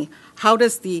affect me? How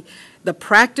does the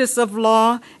practice of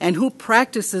law and who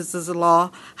practices the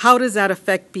law, how does that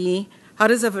affect me? How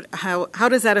does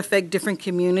that affect different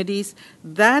communities?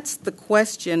 That's the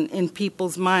question in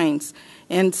people's minds.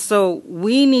 And so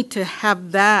we need to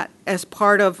have that as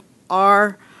part of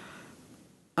our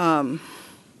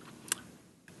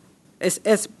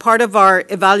as part of our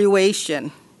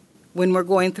evaluation when we're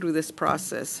going through this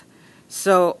process.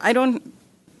 So I don't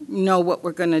know what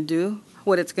we're going to do,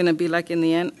 what it's going to be like in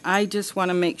the end. I just want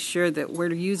to make sure that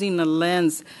we're using a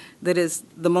lens that is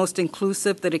the most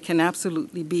inclusive that it can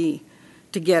absolutely be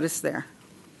to get us there.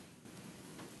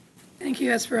 Thank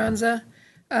you, Esperanza.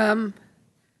 I'd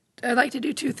like to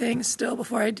do two things still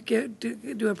before I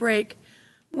do a break.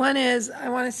 One is I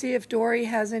want to see if Dory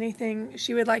has anything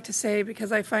she would like to say,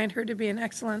 because I find her to be an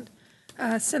excellent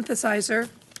synthesizer.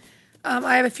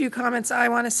 I have a few comments I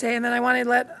want to say, and then I want to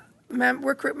let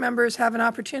work group members have an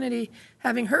opportunity,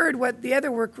 having heard what the other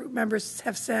work group members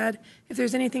have said, if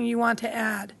there's anything you want to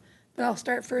add. But I'll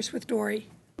start first with Dory.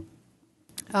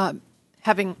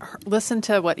 Having listened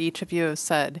to what each of you have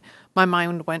said, my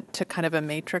mind went to kind of a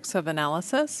matrix of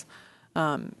analysis,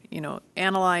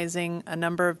 analyzing a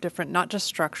number of different, not just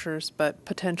structures, but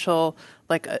potential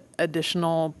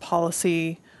additional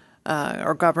policy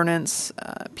or governance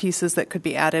pieces that could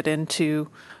be added into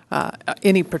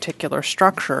any particular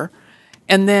structure,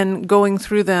 and then going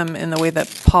through them in the way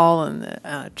that Paul and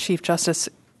the Chief Justice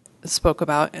spoke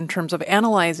about in terms of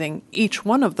analyzing each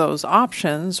one of those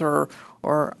options or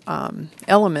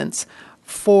elements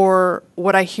for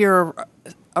what I hear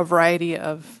a variety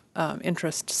of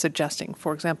interest suggesting.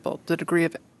 For example, the degree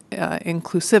of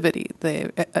inclusivity,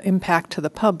 the impact to the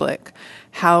public,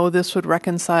 how this would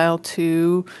reconcile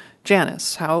to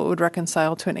Janus, how it would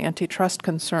reconcile to an antitrust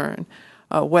concern,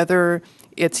 whether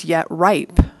it's yet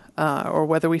ripe or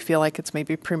whether we feel like it's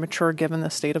maybe premature given the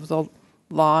state of the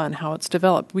law and how it's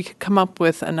developed. We could come up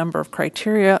with a number of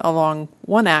criteria along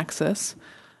one axis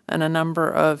and a number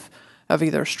of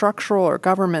either structural or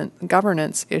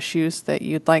governance issues that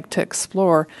you'd like to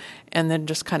explore, and then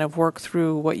just kind of work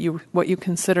through what you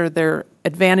consider their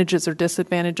advantages or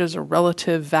disadvantages or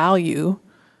relative value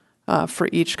for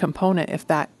each component, if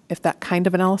that kind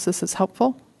of analysis is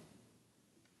helpful.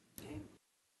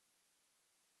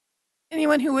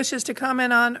 Anyone who wishes to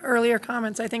comment on earlier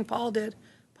comments? I think Paul did.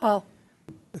 Paul.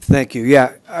 Thank you.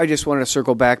 Yeah, I just wanted to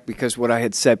circle back because what I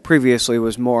had said previously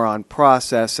was more on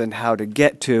process and how to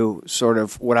get to sort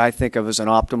of what I think of as an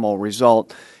optimal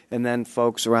result. And then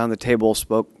folks around the table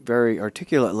spoke very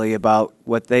articulately about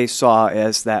what they saw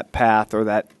as that path or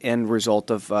that end result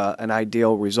of an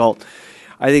ideal result.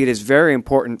 I think it is very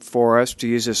important for us to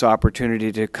use this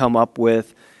opportunity to come up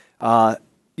with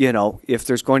if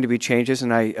there's going to be changes,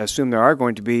 and I assume there are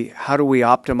going to be, how do we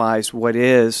optimize what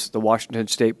is the Washington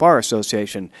State Bar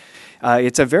Association?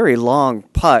 It's a very long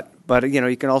putt, but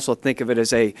you can also think of it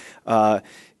as it's a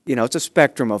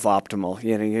spectrum of optimal.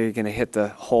 You're going to hit the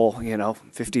hole,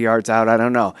 50 yards out. I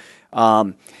don't know.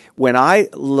 When I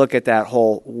look at that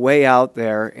hole way out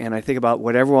there, and I think about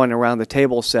what everyone around the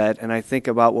table said, and I think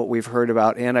about what we've heard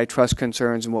about antitrust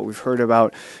concerns and what we've heard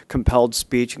about compelled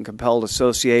speech and compelled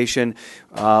association,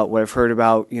 what I've heard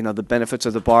about, the benefits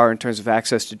of the bar in terms of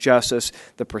access to justice,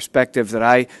 the perspective that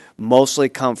I mostly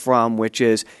come from, which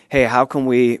is, hey, how can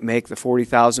we make the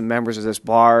 40,000 members of this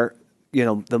bar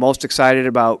the most excited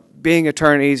about being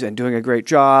attorneys and doing a great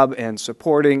job and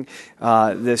supporting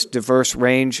this diverse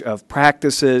range of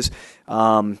practices.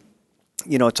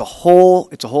 It's a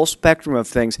whole spectrum of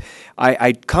things.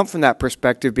 I come from that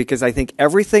perspective because I think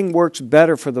everything works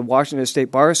better for the Washington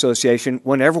State Bar Association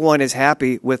when everyone is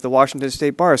happy with the Washington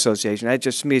State Bar Association. That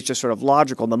just, to me, is just sort of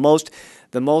logical. The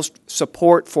most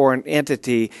support for an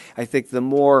entity, I think, the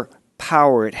more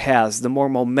power it has, the more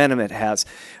momentum it has.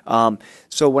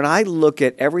 So when I look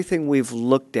at everything we've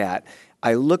looked at,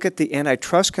 I look at the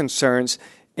antitrust concerns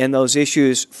and those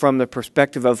issues from the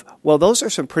perspective of, well, those are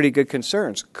some pretty good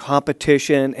concerns.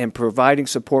 Competition and providing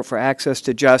support for access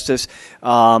to justice,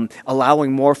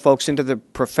 allowing more folks into the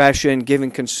profession,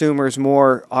 giving consumers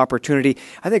more opportunity.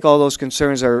 I think all those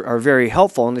concerns are very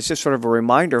helpful, and it's just sort of a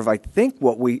reminder of, I think,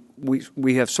 what we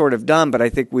have sort of done, but I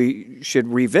think we should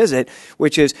revisit,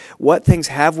 which is what things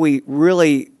have we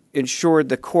really ensured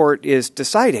the court is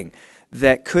deciding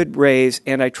that could raise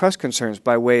antitrust concerns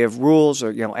by way of rules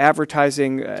or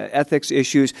advertising ethics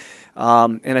issues,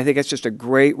 and I think it's just a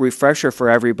great refresher for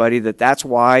everybody that's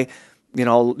why in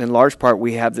large part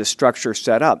we have this structure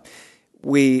set up.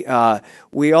 We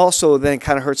also then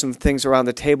kind of heard some things around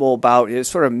the table about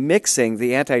sort of mixing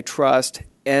the antitrust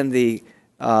and the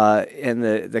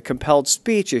compelled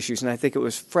speech issues, and I think it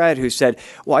was Fred who said,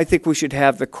 well, I think we should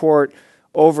have the court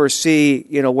oversee,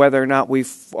 whether or not we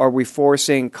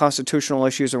forcing constitutional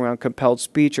issues around compelled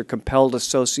speech or compelled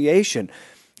association.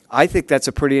 I think that's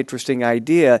a pretty interesting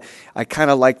idea. I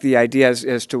kind of like the idea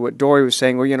as to what Dory was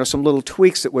saying, where some little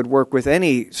tweaks that would work with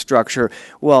any structure.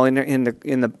 Well, in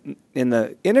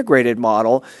the integrated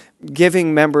model,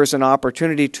 giving members an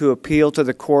opportunity to appeal to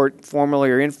the court formally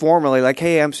or informally, like,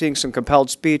 hey, I'm seeing some compelled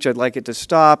speech, I'd like it to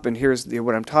stop, and here's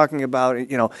what I'm talking about.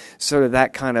 Sort of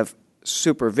that kind of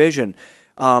supervision.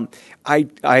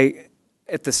 I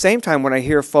at the same time, when I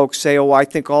hear folks say, "Oh, I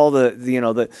think all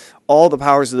the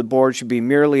powers of the board should be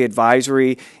merely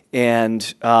advisory,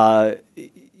 and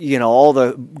all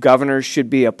the governors should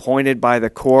be appointed by the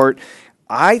court,"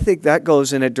 I think that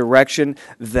goes in a direction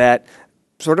that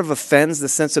sort of offends the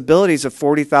sensibilities of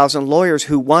 40,000 lawyers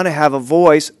who want to have a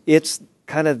voice. It's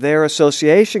kind of their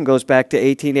association goes back to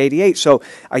 1888. So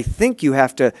I think you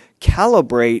have to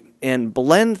calibrate and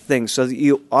blend things so that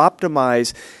you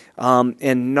optimize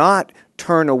and not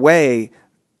turn away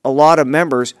a lot of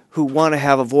members who want to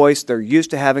have a voice. They're used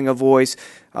to having a voice.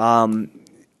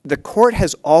 The court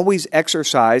has always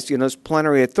exercised, this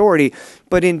plenary authority,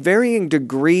 but in varying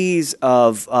degrees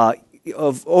of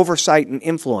oversight and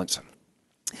influence.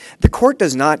 The court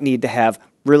does not need to have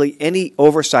really any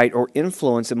oversight or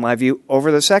influence, in my view,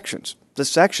 over the sections. The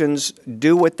sections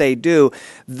do what they do.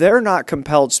 They're not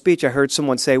compelled speech. I heard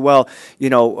someone say, well,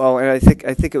 and I think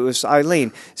it was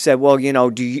Eileen said, well,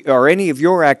 are any of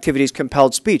your activities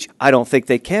compelled speech? I don't think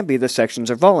they can be. The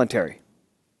sections are voluntary.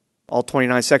 All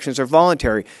 29 sections are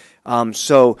voluntary.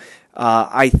 So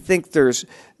I think there's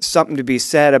something to be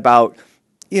said about,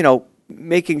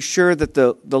 making sure that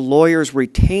the lawyers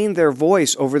retain their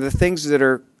voice over the things that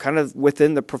are kind of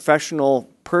within the professional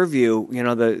purview,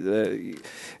 the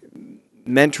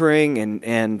mentoring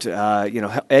and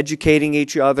educating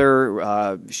each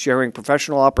other, sharing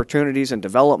professional opportunities and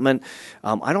development.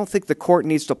 I don't think the court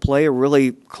needs to play a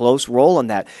really close role in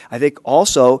that. I think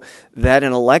also that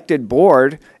an elected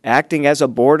board acting as a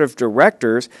board of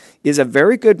directors is a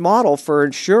very good model for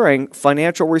ensuring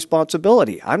financial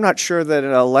responsibility. I'm not sure that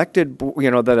an elected,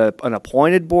 an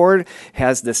appointed board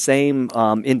has the same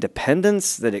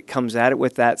independence, that it comes at it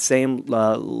with that same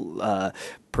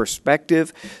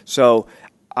perspective. So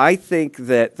I think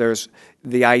that there's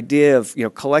the idea of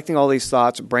collecting all these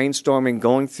thoughts, brainstorming,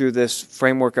 going through this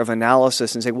framework of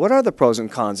analysis and saying, what are the pros and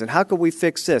cons, and how could we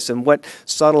fix this, and what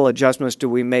subtle adjustments do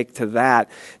we make to that,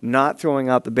 not throwing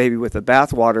out the baby with the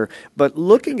bathwater, but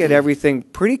looking at everything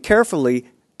pretty carefully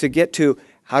to get to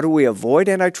how do we avoid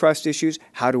antitrust issues,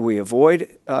 how do we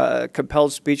avoid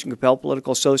compelled speech and compelled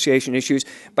political association issues,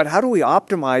 but how do we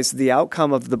optimize the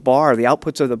outcome of the bar, the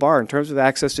outputs of the bar in terms of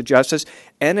access to justice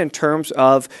and in terms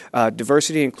of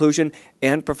diversity, inclusion,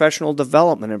 and professional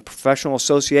development and professional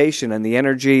association and the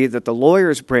energy that the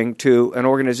lawyers bring to an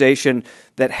organization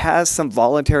that has some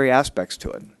voluntary aspects to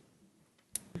it.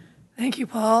 Thank you,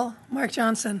 Paul. Mark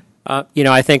Johnson. I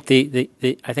think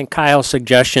I think Kyle's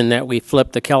suggestion that we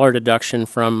flip the Keller deduction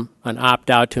from an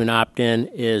opt-out to an opt-in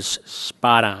is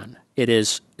spot on.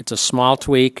 It's a small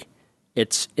tweak.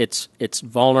 It's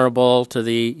vulnerable to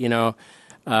the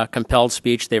compelled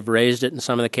speech. They've raised it in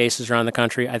some of the cases around the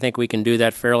country. I think we can do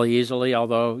that fairly easily,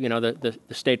 although the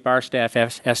state bar staff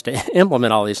has to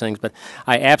implement all these things. But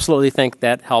I absolutely think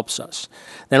that helps us.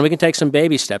 Then we can take some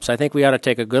baby steps. I think we ought to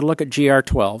take a good look at GR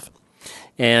 12.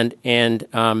 And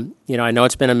I know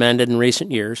it's been amended in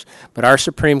recent years, but our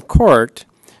Supreme Court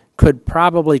could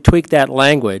probably tweak that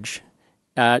language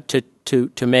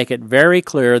to make it very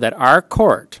clear that our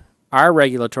court, our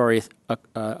regulatory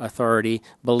authority,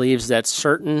 believes that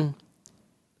certain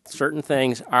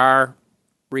things are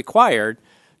required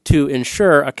to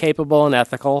ensure a capable and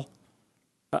ethical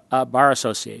bar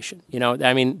association. You know,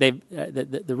 I mean,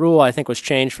 the rule I think was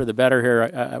changed for the better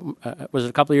here. Was it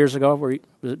a couple of years ago? Was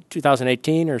it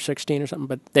 2018 or 16 or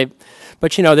something?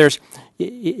 But you know,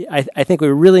 I think we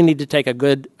really need to take a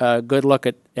good look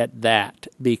at that,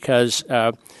 because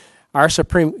our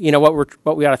Supreme, you know,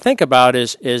 what we ought to think about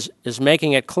is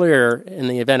making it clear in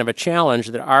the event of a challenge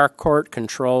that our court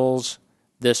controls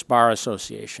this bar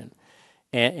association,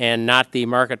 and not the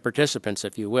market participants,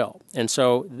 if you will. And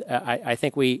so I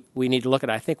think we need to look at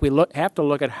it. I think we have to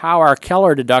look at how our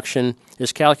Keller deduction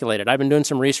is calculated. I've been doing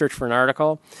some research for an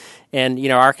article, and you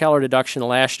know, our Keller deduction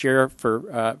last year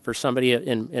for somebody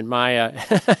in my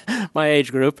my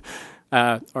age group,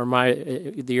 or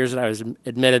the years that I was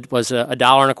admitted, was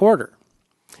 $1.25,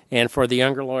 and for the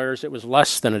younger lawyers it was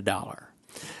less than $1.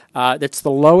 That's the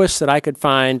lowest that I could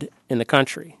find in the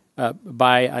country.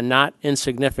 By a not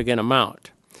insignificant amount.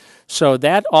 So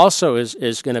that also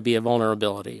is going to be a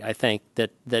vulnerability. I think that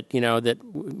you know, that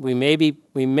we may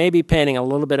be painting a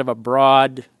little bit of a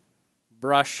broad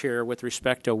brush here with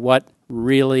respect to what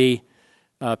really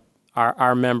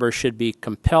our members should be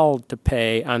compelled to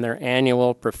pay on their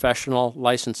annual professional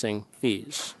licensing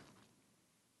fees.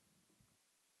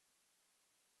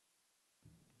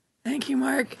 Thank you,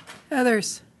 Mark.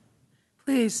 Others,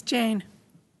 please, Jane.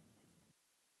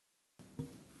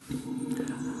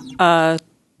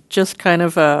 Just kind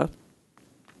of a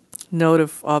note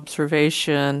of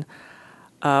observation.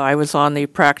 I was on the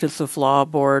Practice of Law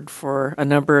board for a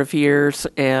number of years,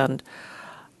 and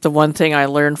the one thing I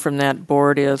learned from that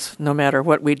board is no matter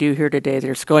what we do here today,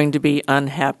 there's going to be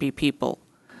unhappy people.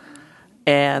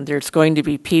 And there's going to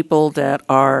be people that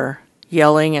are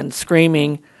yelling and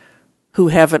screaming who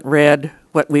haven't read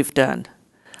what we've done.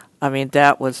 I mean,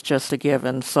 that was just a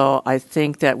given. So I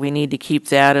think that we need to keep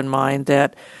that in mind,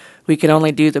 that we can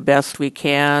only do the best we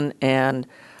can. And,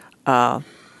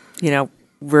 you know,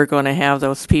 we're going to have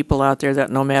those people out there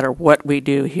that no matter what we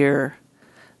do here,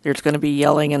 there's going to be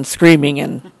yelling and screaming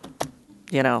and,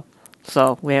 you know.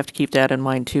 So we have to keep that in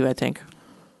mind too, I think.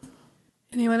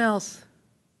 Anyone else?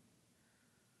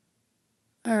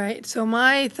 All right. So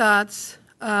my thoughts...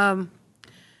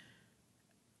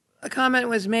 a comment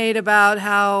was made about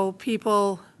how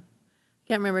people,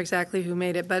 can't remember exactly who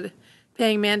made it, but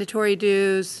paying mandatory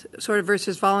dues sort of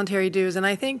versus voluntary dues. And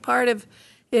I think part of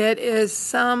it is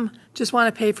some just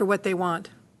want to pay for what they want.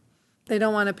 They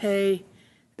don't want to pay,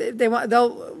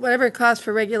 they'll whatever it costs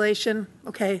for regulation,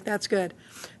 okay, that's good.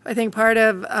 I think part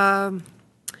of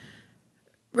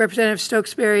Representative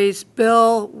Stokesbury's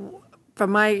bill, from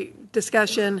my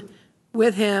discussion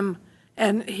with him,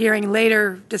 and hearing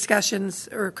later discussions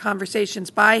or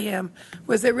conversations by him,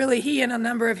 was that really he and a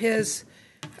number of his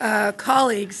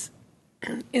colleagues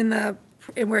in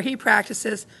where he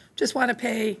practices just want to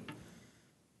pay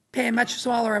a much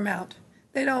smaller amount.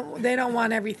 They don't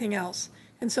want everything else.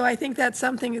 And so I think that's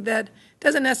something that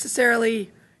doesn't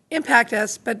necessarily impact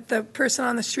us, but the person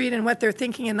on the street and what they're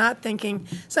thinking and not thinking.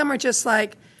 Some are just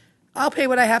like, I'll pay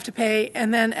what I have to pay,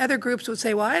 and then other groups would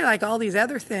say, well, I like all these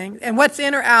other things. And what's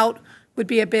in or out would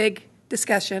be a big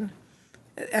discussion.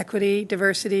 Equity,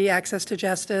 diversity, access to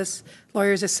justice,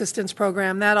 lawyers' assistance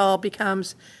program, that all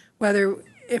becomes whether,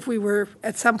 if we were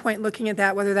at some point looking at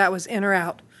that, whether that was in or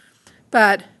out.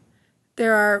 But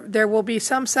there will be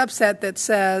some subset that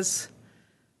says,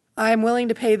 I'm willing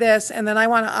to pay this, and then I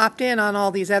want to opt in on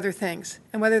all these other things.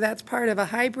 And whether that's part of a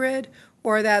hybrid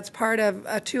or that's part of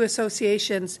two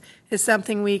associations is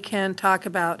something we can talk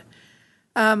about.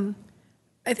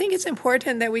 I think it's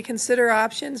important that we consider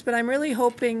options, but I'm really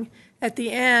hoping at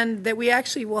the end that we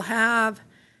actually will have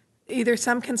either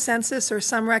some consensus or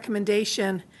some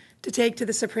recommendation to take to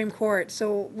the Supreme Court.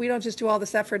 So we don't just do all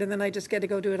this effort and then I just get to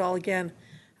go do it all again,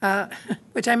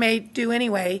 which I may do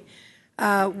anyway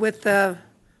with the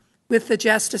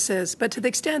justices. But to the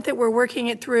extent that we're working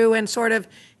it through and sort of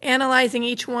analyzing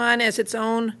each one as its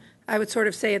own, I would sort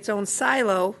of say its own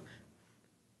silo,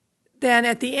 then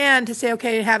at the end to say,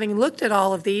 okay, having looked at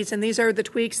all of these, and these are the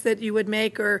tweaks that you would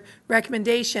make or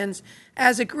recommendations,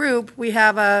 as a group, we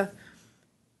have a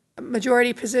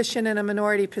majority position and a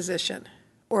minority position.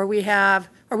 Or we have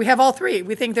all three.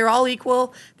 We think they're all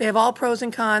equal, they have all pros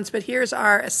and cons, but here's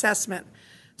our assessment.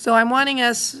 So I'm wanting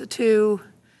us to,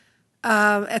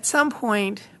 at some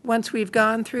point, once we've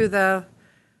gone through the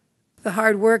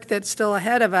hard work that's still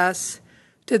ahead of us,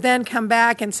 to then come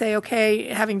back and say, okay,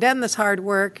 having done this hard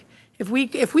work,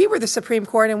 If we were the Supreme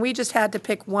Court and we just had to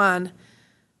pick one,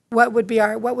 what would be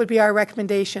our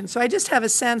recommendation? So I just have a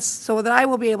sense, so that I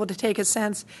will be able to take a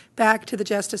sense back to the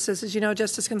justices. As you know,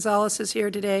 Justice Gonzalez is here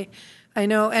today, I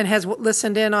know, and has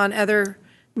listened in on other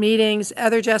meetings.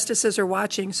 Other justices are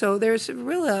watching, so there's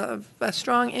really a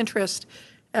strong interest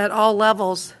at all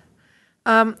levels.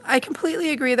 I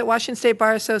completely agree that Washington State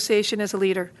Bar Association is a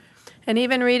leader, and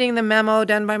even reading the memo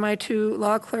done by my two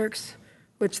law clerks,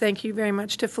 which thank you very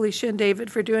much to Felicia and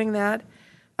David for doing that.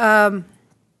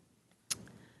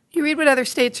 You read what other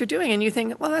states are doing and you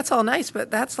think, well, that's all nice, but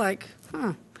that's like,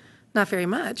 not very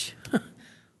much.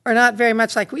 Or not very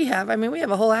much like we have. I mean, we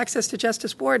have a whole Access to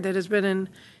Justice Board that has been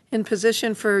in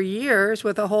position for years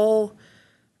with a whole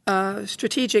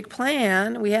strategic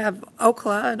plan. We have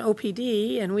OCLA and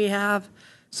OPD, and we have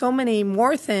so many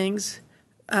more things.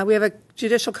 We have a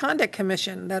Judicial Conduct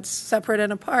Commission that's separate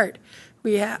and apart.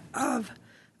 We have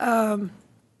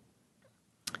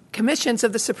commissions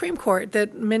of the Supreme Court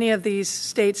that many of these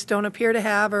states don't appear to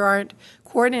have or aren't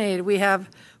coordinated. We have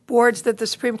boards that the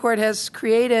Supreme Court has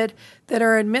created that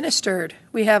are administered.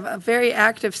 We have a very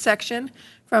active section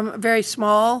from very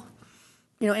small,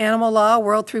 animal law,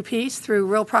 world through peace, through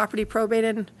real property,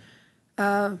 probate,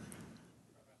 and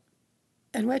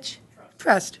which?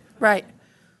 Trust, right.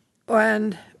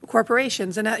 And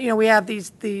corporations. And, we have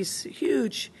these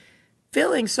huge,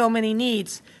 filling so many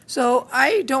needs. So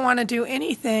I don't want to do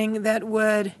anything that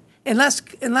would,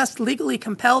 unless legally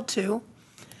compelled to,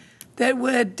 that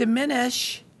would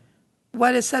diminish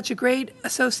what is such a great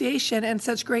association and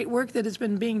such great work that has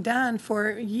been being done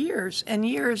for years and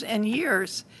years and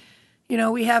years.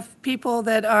 We have people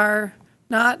that are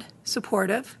not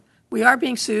supportive. We are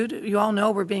being sued. You all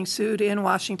know we're being sued in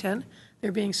Washington.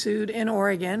 They're being sued in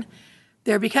Oregon.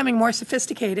 They're becoming more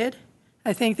sophisticated.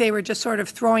 I think they were just sort of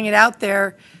throwing it out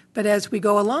there, but as we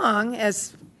go along,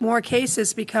 as more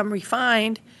cases become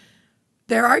refined,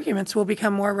 their arguments will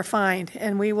become more refined,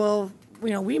 and we will,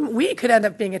 we could end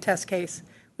up being a test case.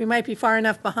 We might be far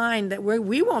enough behind that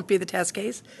we won't be the test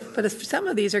case, but if some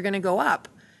of these are going to go up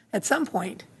at some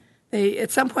point.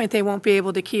 At some point they won't be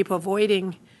able to keep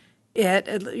avoiding it,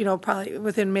 probably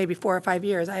within maybe 4 or 5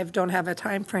 years. I don't have a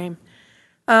time frame.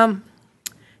 And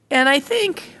I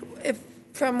think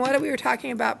from what we were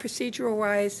talking about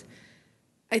procedural-wise,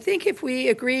 I think if we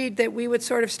agreed that we would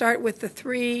sort of start with the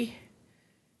 3,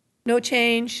 no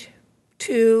change,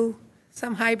 2,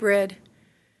 some hybrid,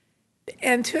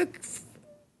 and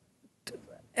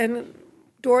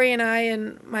Dory and I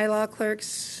and my law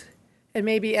clerks, and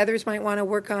maybe others might want to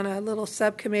work on a little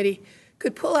subcommittee,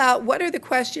 could pull out what are the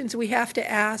questions we have to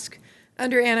ask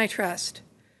under antitrust,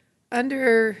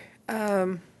 under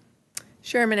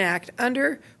Sherman Act,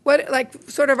 under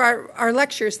sort of our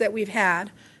lectures that we've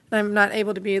had. And I'm not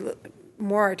able to be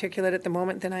more articulate at the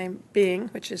moment than I'm being,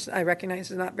 which is, I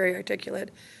recognize, is not very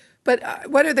articulate. But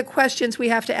what are the questions we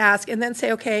have to ask? And then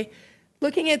say, okay,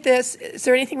 looking at this, is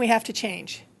there anything we have to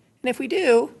change? And if we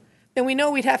do, then we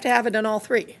know we'd have to have it on all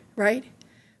 3, right?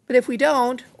 But if we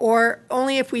don't, or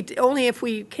only if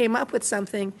we came up with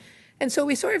something, and so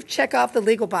we sort of check off the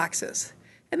legal boxes.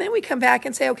 And then we come back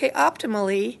and say, okay,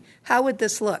 optimally, how would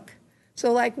this look?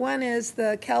 So one is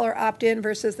the Keller opt-in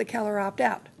versus the Keller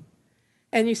opt-out.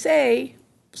 And you say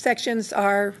sections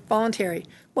are voluntary.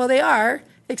 Well, they are,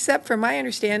 except for my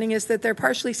understanding is that they're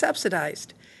partially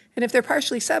subsidized. And if they're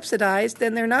partially subsidized,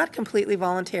 then they're not completely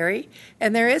voluntary,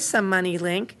 and there is some money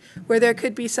link where there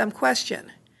could be some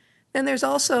question. Then there's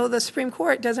also the Supreme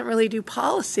Court doesn't really do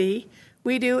policy.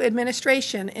 We do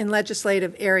administration in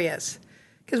legislative areas,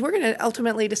 because we're going to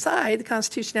ultimately decide the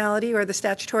constitutionality or the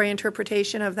statutory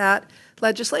interpretation of that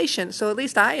legislation. So at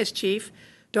least I, as chief,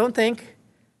 don't think,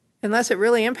 unless it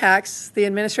really impacts the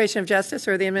administration of justice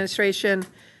or the administration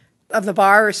of the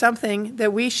bar or something,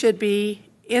 that we should be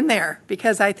in there,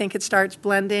 because I think it starts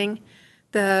blending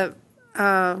the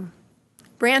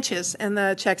branches and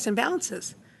the checks and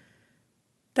balances.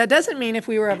 That doesn't mean if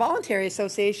we were a voluntary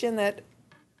association that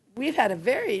we've had a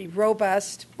very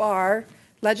robust bar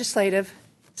legislative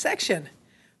section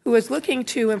who is looking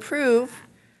to improve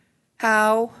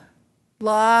how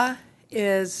law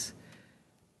is,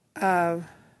 I'm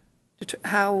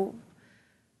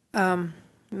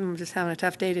just having a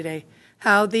tough day today,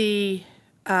 how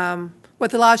what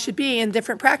the law should be in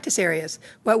different practice areas,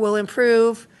 what will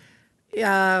improve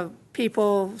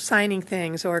people signing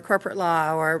things or corporate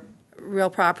law or real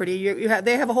property.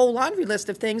 They have a whole laundry list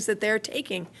of things that they're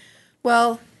taking.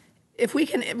 Well, if we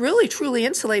can really truly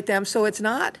insulate them so it's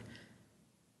not,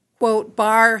 quote,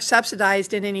 bar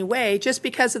subsidized in any way just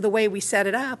because of the way we set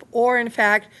it up, or in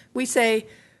fact, we say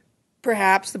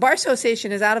perhaps the Bar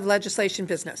Association is out of legislation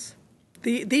business.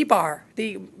 The bar,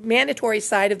 the mandatory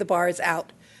side of the bar is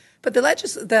out. But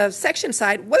the section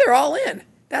side, well, they're all in.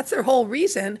 That's their whole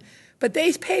reason. But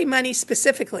they pay money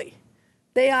specifically.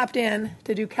 They opt in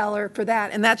to do Keller for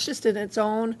that. And that's just in its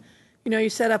own, you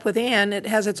set up with Ann, it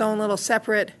has its own little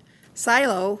separate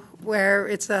silo where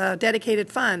it's a dedicated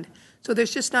fund. So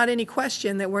there's just not any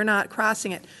question that we're not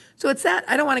crossing it. So it's that.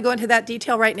 I don't want to go into that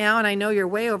detail right now, and I know you're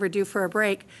way overdue for a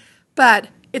break. But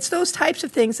it's those types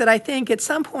of things that I think at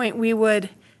some point we would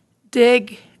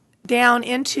dig down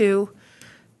into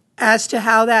as to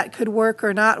how that could work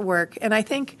or not work. And I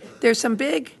think there's some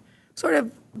big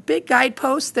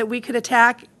guideposts that we could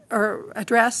attack or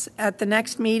address at the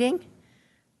next meeting,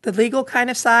 the legal kind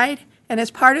of side. And as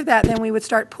part of that, then we would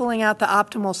start pulling out the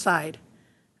optimal side.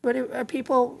 What are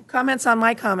people comments on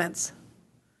my comments?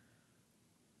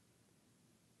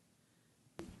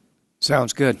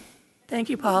 Sounds good. Thank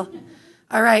you, Paul.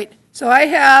 All right. So I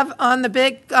have on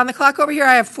the clock over here,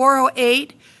 I have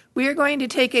 4:08. We are going to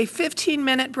take a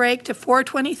 15-minute break to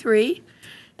 4:23,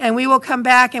 and we will come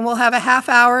back and we'll have a half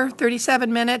hour,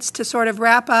 37 minutes to sort of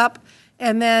wrap up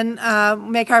and then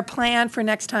make our plan for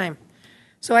next time.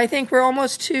 So I think we're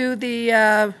almost to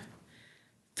the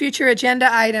future agenda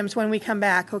items when we come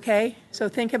back, okay? So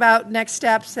think about next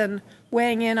steps and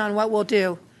weighing in on what we'll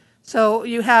do. So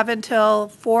you have until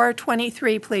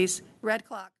 4:23, please. Red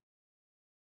clock.